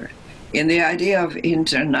order, in the idea of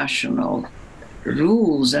international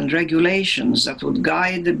rules and regulations that would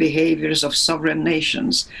guide the behaviors of sovereign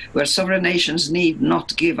nations, where sovereign nations need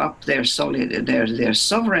not give up their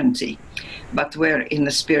sovereignty, but where in the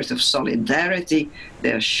spirit of solidarity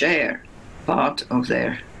they share part of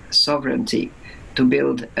their sovereignty to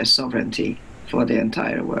build a sovereignty for the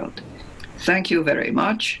entire world. Thank you very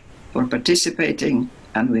much for participating,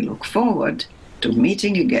 and we look forward to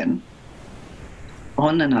meeting again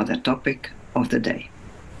on another topic of the day.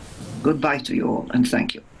 Goodbye to you all, and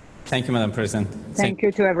thank you. Thank you, Madam President. Thank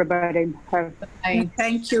you to everybody. Have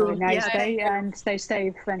Thank you. a nice day, and stay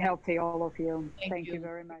safe and healthy, all of you. Thank you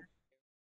very much.